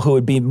people who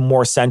would be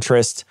more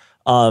centrist.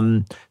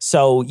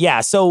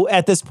 So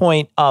at this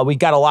point, we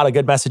got a lot of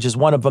good messages.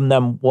 One of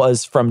them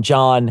was from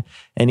John,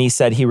 and he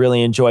said he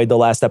really enjoyed the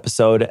last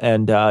episode,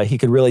 and he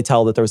could really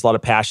tell that there was a lot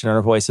of passion in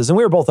our voices. And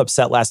we were both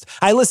upset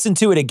I listened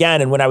to it again,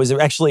 and when I was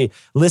actually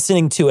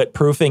listening to it,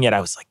 proofing it,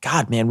 I was like,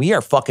 God, man, we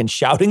are fucking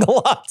shouting a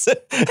lot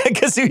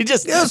because we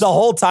just the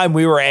whole time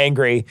we were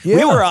angry.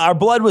 Yeah. Our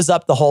blood was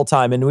up the whole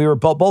time, and we were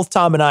both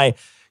Tom and I.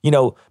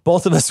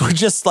 Both of us were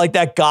just like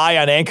that guy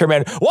on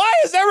Anchorman. Why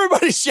is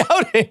everybody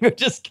shouting?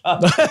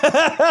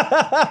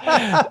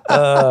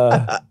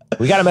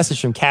 We got a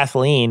message from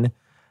Kathleen,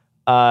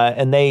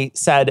 and they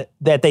said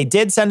that they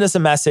did send us a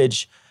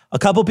message. A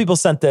couple people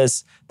sent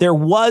this. There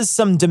was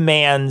some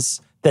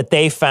demands that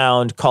they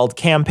found called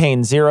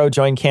Campaign Zero,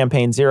 join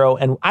Campaign Zero.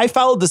 And I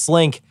followed this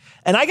link,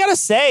 and I got to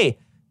say,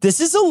 this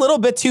is a little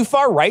bit too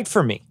far right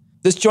for me.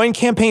 This join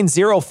Campaign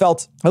Zero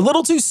felt a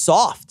little too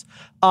soft.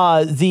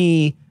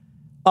 The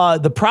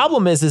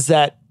problem is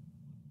that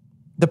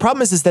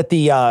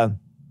the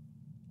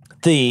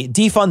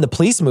defund the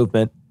police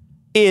movement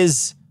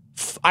is,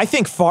 I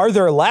think,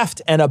 farther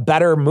left and a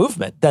better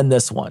movement than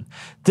this one.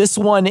 This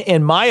one,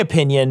 in my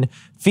opinion,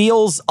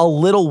 feels a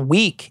little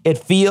weak.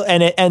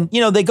 And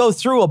they go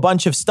through a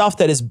bunch of stuff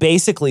that is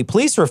basically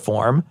police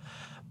reform,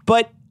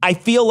 but I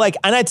feel like,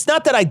 and it's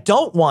not that I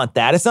don't want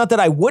that. It's not that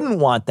I wouldn't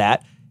want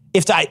that.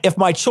 If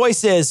my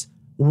choice is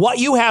what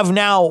you have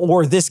now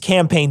or this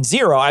Campaign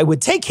Zero, I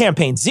would take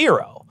Campaign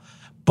Zero.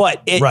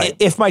 But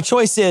if my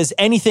choice is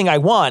anything I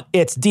want,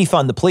 it's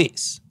defund the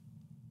police.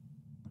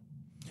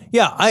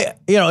 Yeah,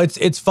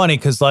 it's funny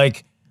because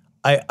like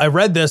I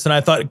read this and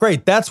I thought,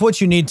 great, that's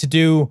what you need to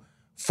do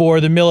for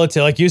the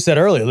military, like you said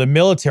earlier, the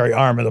military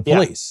arm of the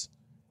police.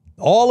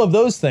 All of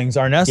those things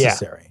are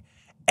necessary.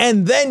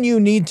 And then you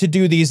need to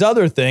do these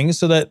other things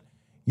so that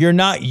you're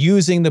not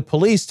using the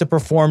police to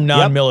perform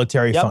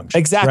non-military functions.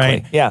 Exactly.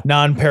 Right? Yeah.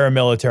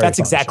 Non-paramilitary That's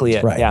functions. exactly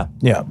it. Right. Yeah.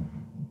 Yeah.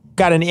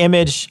 Got an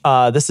image.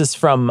 This is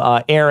from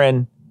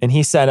Aaron, and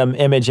he sent an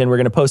image, and we're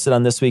going to post it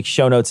on this week's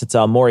show notes. It's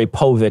a Maury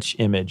Povich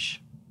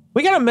image.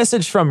 We got a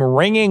message from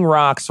Ringing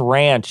Rocks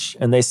Ranch,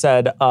 and they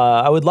said,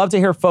 I would love to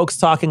hear folks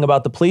talking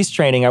about the police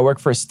training. I work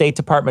for a State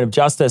Department of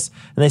Justice,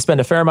 and they spend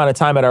a fair amount of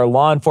time at our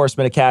law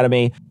enforcement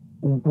academy.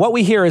 What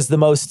we hear is the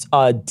most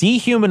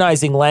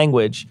dehumanizing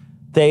language.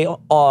 They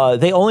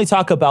only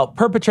talk about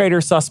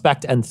perpetrator,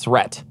 suspect, and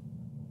threat.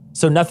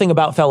 So nothing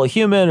about fellow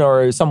human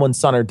or someone's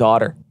son or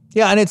daughter.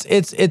 Yeah, and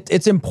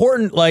it's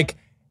important. Like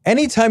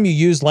anytime you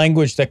use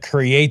language that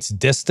creates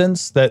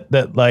distance,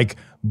 that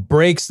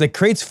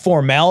creates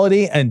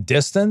formality and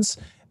distance,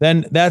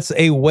 then that's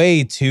a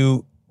way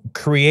to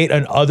create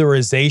an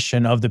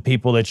otherization of the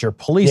people that you're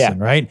policing,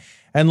 right?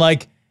 And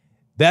like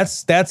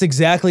that's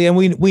exactly, and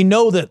we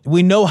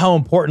know how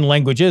important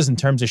language is in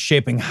terms of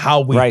shaping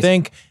how we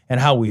think and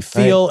how we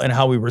feel and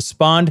how we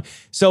respond.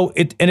 So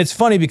it's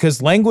funny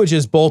because language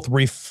is both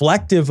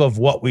reflective of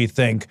what we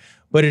think,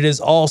 but it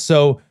is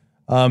also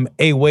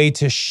a way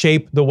to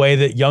shape the way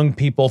that young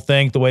people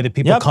think, the way that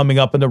people coming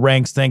up in the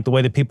ranks think, the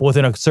way that people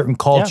within a certain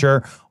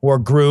culture or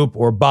group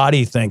or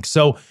body think.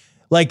 So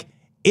like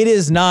it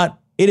is not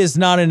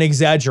an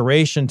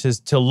exaggeration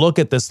to look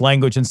at this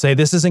language and say,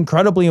 this is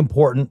incredibly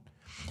important.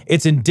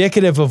 It's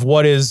indicative of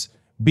what is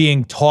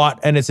being taught,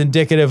 and it's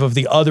indicative of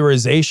the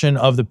otherization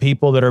of the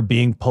people that are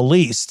being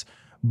policed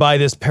by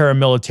this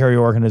paramilitary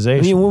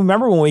organization. I mean,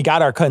 remember when we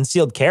got our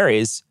concealed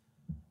carries,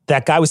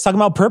 that guy was talking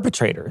about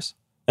perpetrators.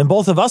 And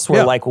both of us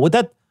were like, what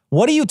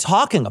are you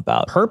talking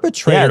about?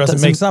 Perpetrator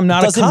doesn't make sense. I'm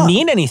not a cop. Doesn't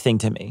mean anything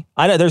to me.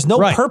 I know there's no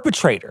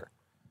perpetrator.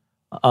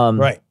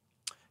 Got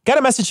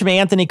a message from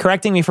Anthony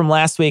correcting me from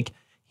last week.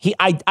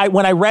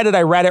 When I read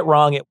it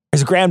wrong.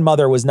 His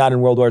grandmother was not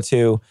in World War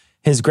II.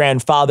 His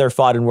grandfather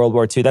fought in World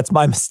War II. That's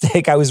my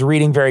mistake. I was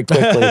reading very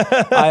quickly.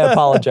 I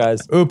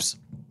apologize. Oops.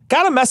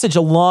 Got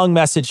a long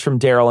message from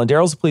Daryl. And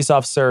Daryl's a police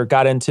officer,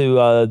 got into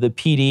the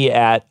PD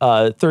at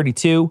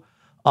 32.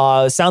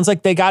 Sounds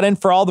like they got in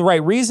for all the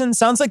right reasons.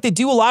 Sounds like they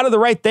do a lot of the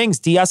right things.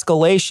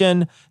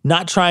 De-escalation,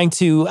 not trying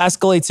to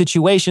escalate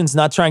situations,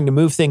 not trying to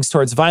move things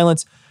towards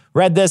violence.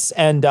 Read this,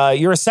 and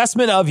your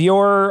assessment of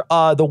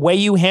the way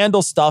you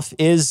handle stuff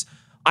is,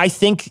 I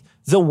think,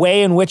 the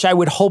way in which I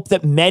would hope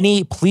that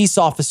many police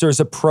officers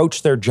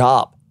approach their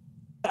job.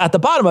 At the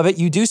bottom of it,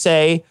 you do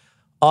say,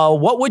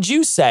 what would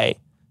you say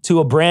to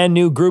a brand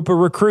new group of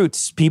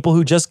recruits, people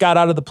who just got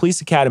out of the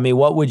police academy?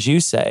 What would you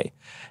say?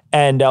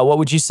 And what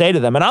would you say to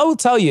them? And I will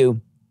tell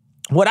you,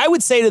 what I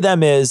would say to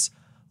them is,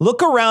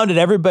 look around at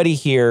everybody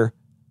here.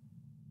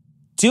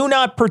 Do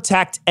not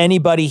protect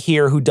anybody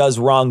here who does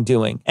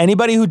wrongdoing.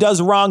 Anybody who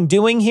does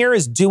wrongdoing here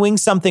is doing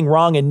something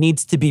wrong and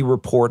needs to be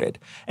reported.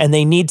 And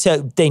they need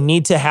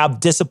to have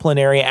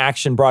disciplinary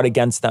action brought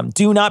against them.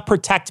 Do not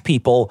protect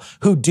people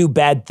who do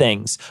bad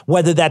things,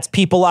 whether that's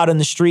people out in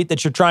the street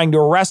that you're trying to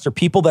arrest or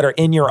people that are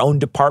in your own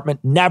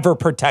department. Never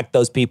protect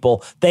those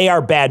people. They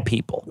are bad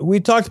people. We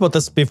talked about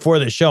this before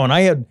the show, and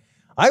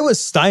I was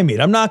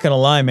stymied. I'm not going to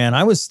lie, man.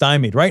 I was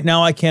stymied. Right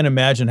now, I can't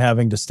imagine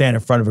having to stand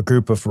in front of a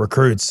group of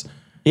recruits.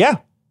 Yeah.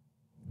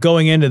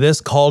 Going into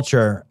this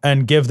culture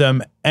and give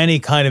them any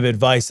kind of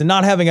advice, and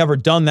not having ever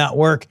done that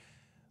work.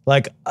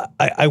 Like,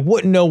 I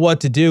wouldn't know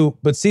what to do.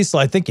 But Cecil,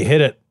 I think you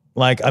hit it.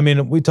 Like, I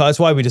mean, that's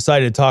why we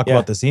decided to talk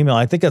about this email.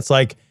 I think it's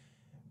like,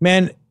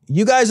 man,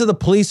 you guys are the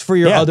police for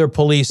your other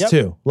police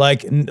too.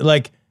 Like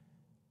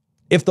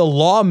if the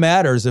law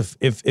matters, if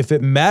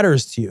it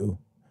matters to you,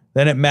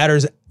 then it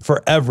matters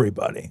for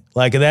everybody.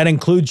 Like that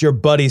includes your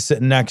buddy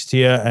sitting next to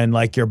you and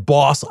like your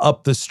boss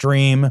up the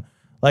stream.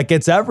 Like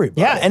it's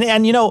everybody. Yeah.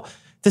 And you know,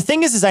 the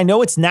thing is I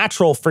know it's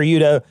natural for you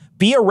to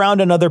be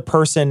around another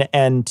person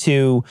and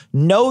to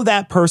know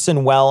that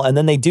person well, and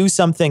then they do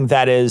something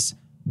that is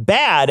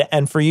bad,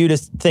 and for you to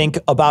think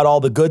about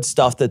all the good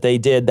stuff that they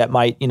did that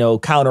might, you know,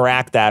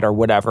 counteract that or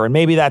whatever. And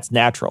maybe that's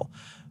natural.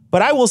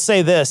 But I will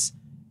say this,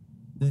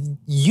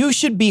 you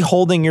should be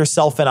holding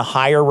yourself in a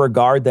higher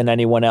regard than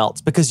anyone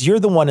else because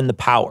you're the one in the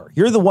power.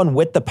 You're the one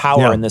with the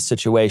power in this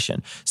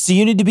situation. So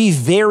you need to be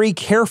very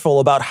careful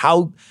about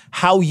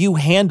how you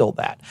handle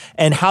that.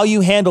 And how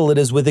you handle it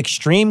is with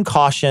extreme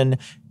caution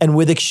and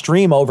with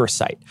extreme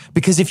oversight.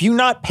 Because if you're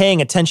not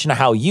paying attention to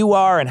how you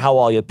are and how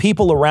all your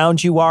people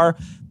around you are,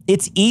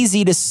 it's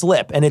easy to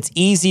slip and it's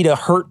easy to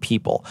hurt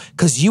people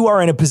because you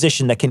are in a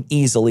position that can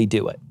easily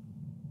do it.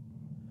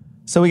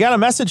 So we got a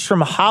message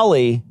from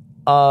Holly.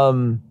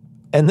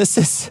 And this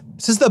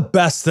is the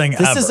best thing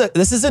ever.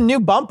 This is a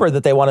new bumper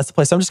that they want us to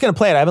play. So I'm just going to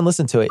play it. I haven't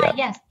listened to it yet.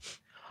 Yes.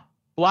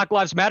 Black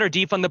Lives Matter,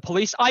 defund the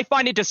police. I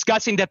find it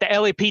disgusting that the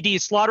LAPD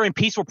is slaughtering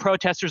peaceful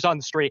protesters on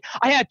the street.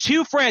 I had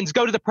two friends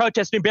go to the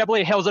protest in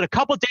Beverly Hills a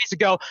couple of days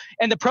ago,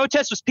 and the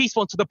protest was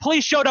peaceful. And so the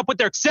police showed up with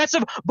their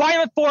excessive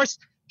violent force,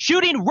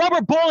 shooting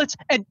rubber bullets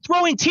and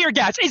throwing tear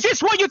gas. Is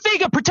this what you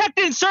think of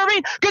protecting and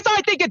serving? Because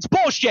I think it's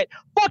bullshit.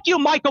 Fuck you,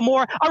 Michael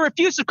Moore. I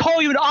refuse to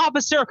call you an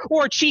officer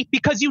or a chief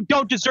because you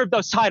don't deserve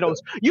those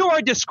titles. You are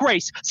a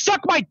disgrace.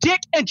 Suck my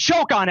dick and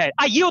choke on it.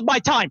 I yield my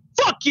time.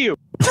 Fuck you.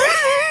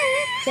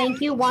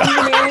 Thank you. One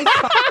minute.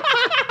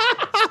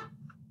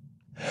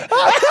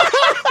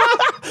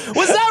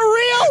 Was that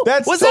real?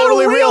 That's was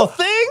totally that a real real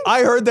thing?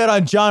 I heard that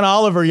on John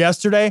Oliver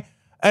yesterday,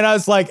 and I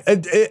was like,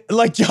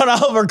 like John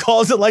Oliver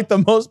calls it like the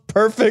most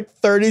perfect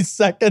 30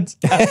 seconds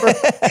ever.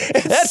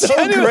 It's so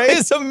great.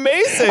 It's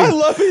amazing. I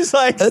love he's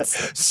like,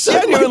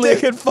 genuinely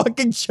they could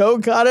fucking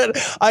choke on it.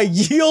 I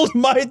yield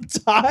my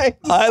time.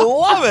 I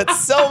love it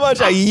so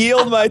much. I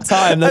yield my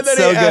time. That's and then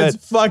so he good.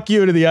 adds fuck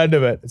you to the end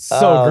of it. It's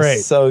so great.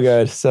 So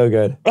good. So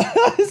good.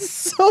 It's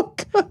so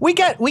good. We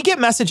get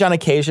message on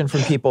occasion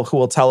from people who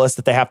will tell us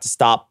that they have to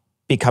stop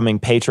becoming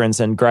patrons,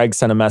 and Greg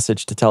sent a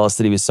message to tell us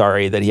that he was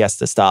sorry that he has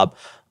to stop.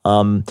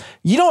 You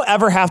don't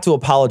ever have to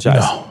apologize.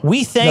 No.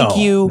 We thank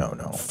you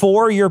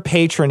for your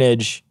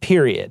patronage,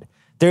 period.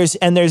 There's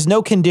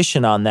no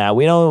condition on that.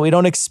 We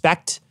don't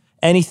expect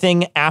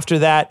anything after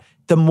that.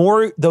 The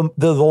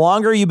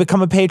longer you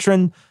become a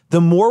patron,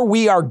 the more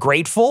we are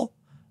grateful.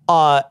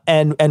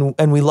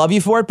 And we love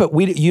you for it, but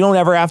you don't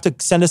ever have to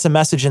send us a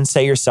message and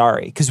say you're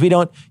sorry, because we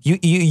don't.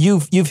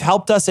 You've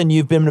helped us, and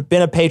you've been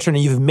a patron,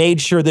 and you've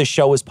made sure this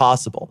show is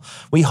possible.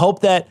 We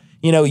hope that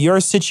your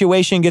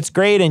situation gets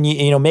great, and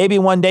maybe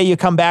one day you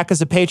come back as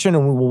a patron,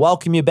 and we will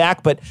welcome you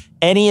back. But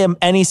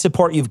any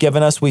support you've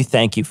given us, we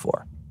thank you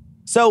for.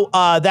 So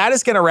that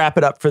is going to wrap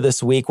it up for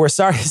this week. We're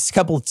sorry it's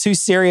two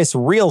serious,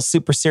 real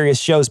super serious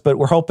shows, but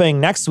we're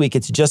hoping next week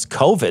it's just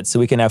COVID so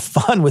we can have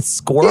fun with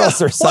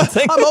squirrels or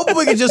something. I'm hoping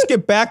we can just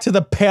get back to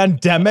the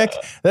pandemic.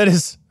 That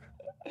is...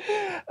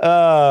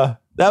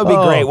 That would be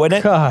great, wouldn't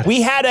it? God.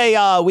 We had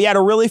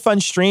a really fun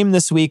stream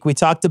this week. We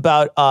talked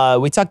about a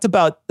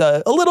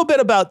little bit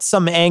about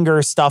some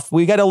anger stuff.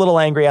 We got a little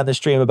angry on the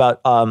stream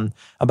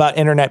about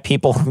internet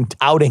people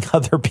outing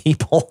other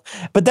people.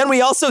 But then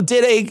we also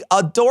did a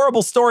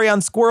adorable story on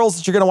squirrels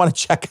that you're going to want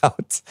to check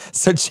out.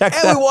 So check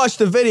that. And we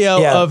watched a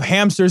video of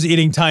hamsters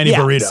eating tiny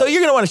burritos. So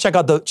you're going to want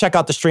to check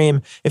out the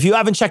stream. If you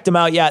haven't checked them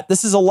out yet,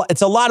 it's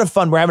a lot of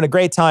fun. We're having a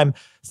great time.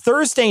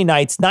 Thursday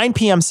nights, 9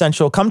 p.m.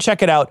 Central. Come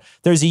check it out.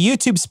 There's a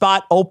YouTube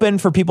spot open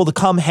for people to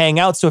come hang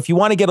out. So if you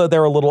want to get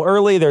there a little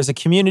early, there's a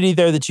community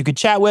there that you could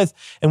chat with.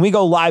 And we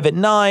go live at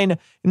 9. It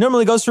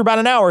normally goes for about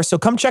an hour. So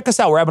come check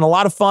us out. We're having a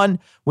lot of fun.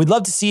 We'd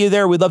love to see you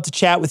there. We'd love to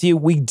chat with you.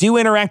 We do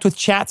interact with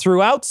chat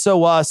throughout.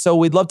 So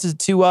we'd love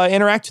to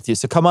interact with you.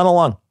 So come on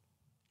along.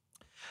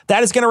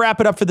 That is going to wrap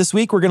it up for this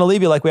week. We're going to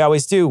leave you like we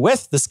always do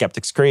with the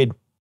Skeptic's Creed.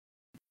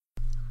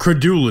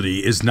 Credulity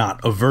is not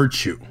a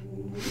virtue.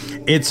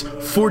 It's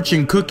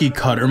fortune cookie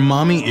cutter,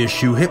 mommy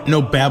issue,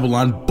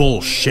 hypno-Babylon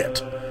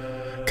bullshit.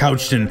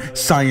 Couched in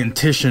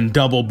scientician,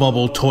 double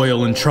bubble,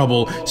 toil and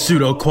trouble,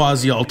 pseudo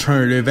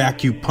quasi-alternative,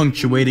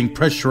 acupunctuating,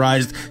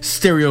 pressurized,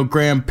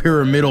 stereogram,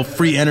 pyramidal,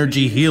 free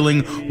energy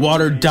healing,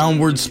 water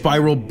downward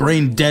spiral,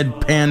 brain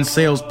deadpan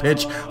sales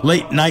pitch,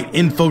 late night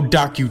info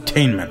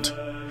docutainment.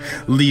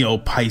 Leo,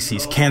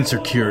 Pisces, cancer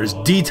cures,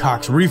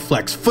 detox,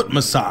 reflex, foot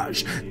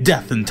massage,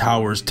 death and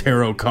towers,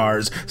 tarot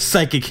cards,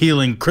 psychic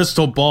healing,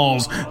 crystal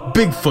balls,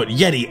 Bigfoot,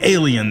 Yeti,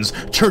 aliens,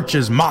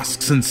 churches,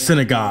 mosques and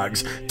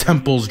synagogues,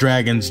 temples,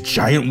 dragons,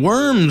 giant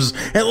worms,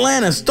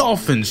 Atlantis,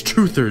 dolphins,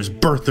 truthers,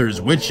 birthers,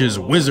 witches,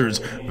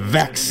 wizards,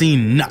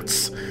 vaccine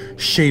nuts,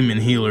 shaman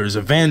healers,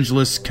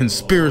 evangelists,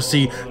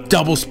 conspiracy,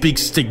 doublespeak,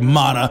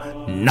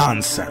 stigmata,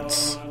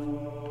 nonsense.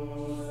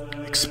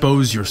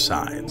 Expose your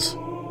sides.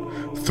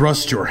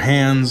 Thrust your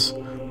hands,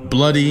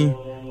 bloody,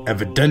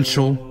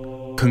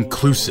 evidential,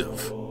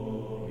 conclusive.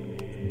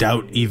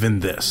 Doubt even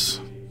this.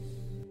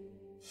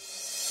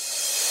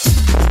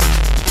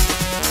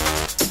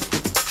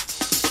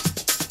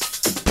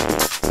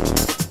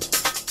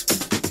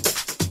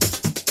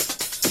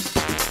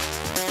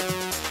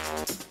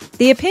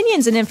 The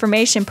opinions and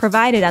information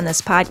provided on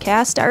this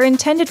podcast are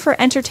intended for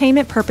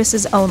entertainment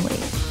purposes only.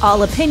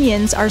 All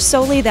opinions are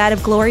solely that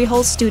of Glory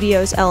Hole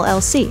Studios,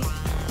 LLC.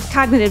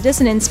 Cognitive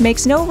Dissonance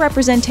makes no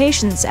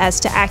representations as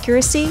to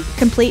accuracy,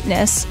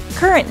 completeness,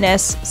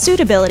 currentness,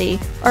 suitability,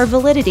 or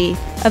validity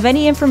of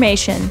any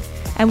information,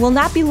 and will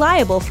not be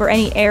liable for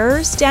any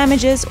errors,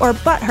 damages, or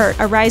butthurt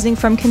arising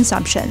from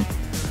consumption.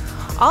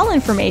 All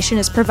information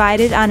is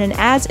provided on an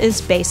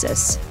as-is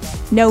basis.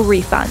 No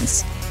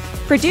refunds.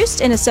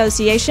 Produced in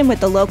association with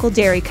the local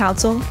Dairy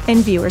Council and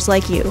viewers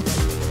like you.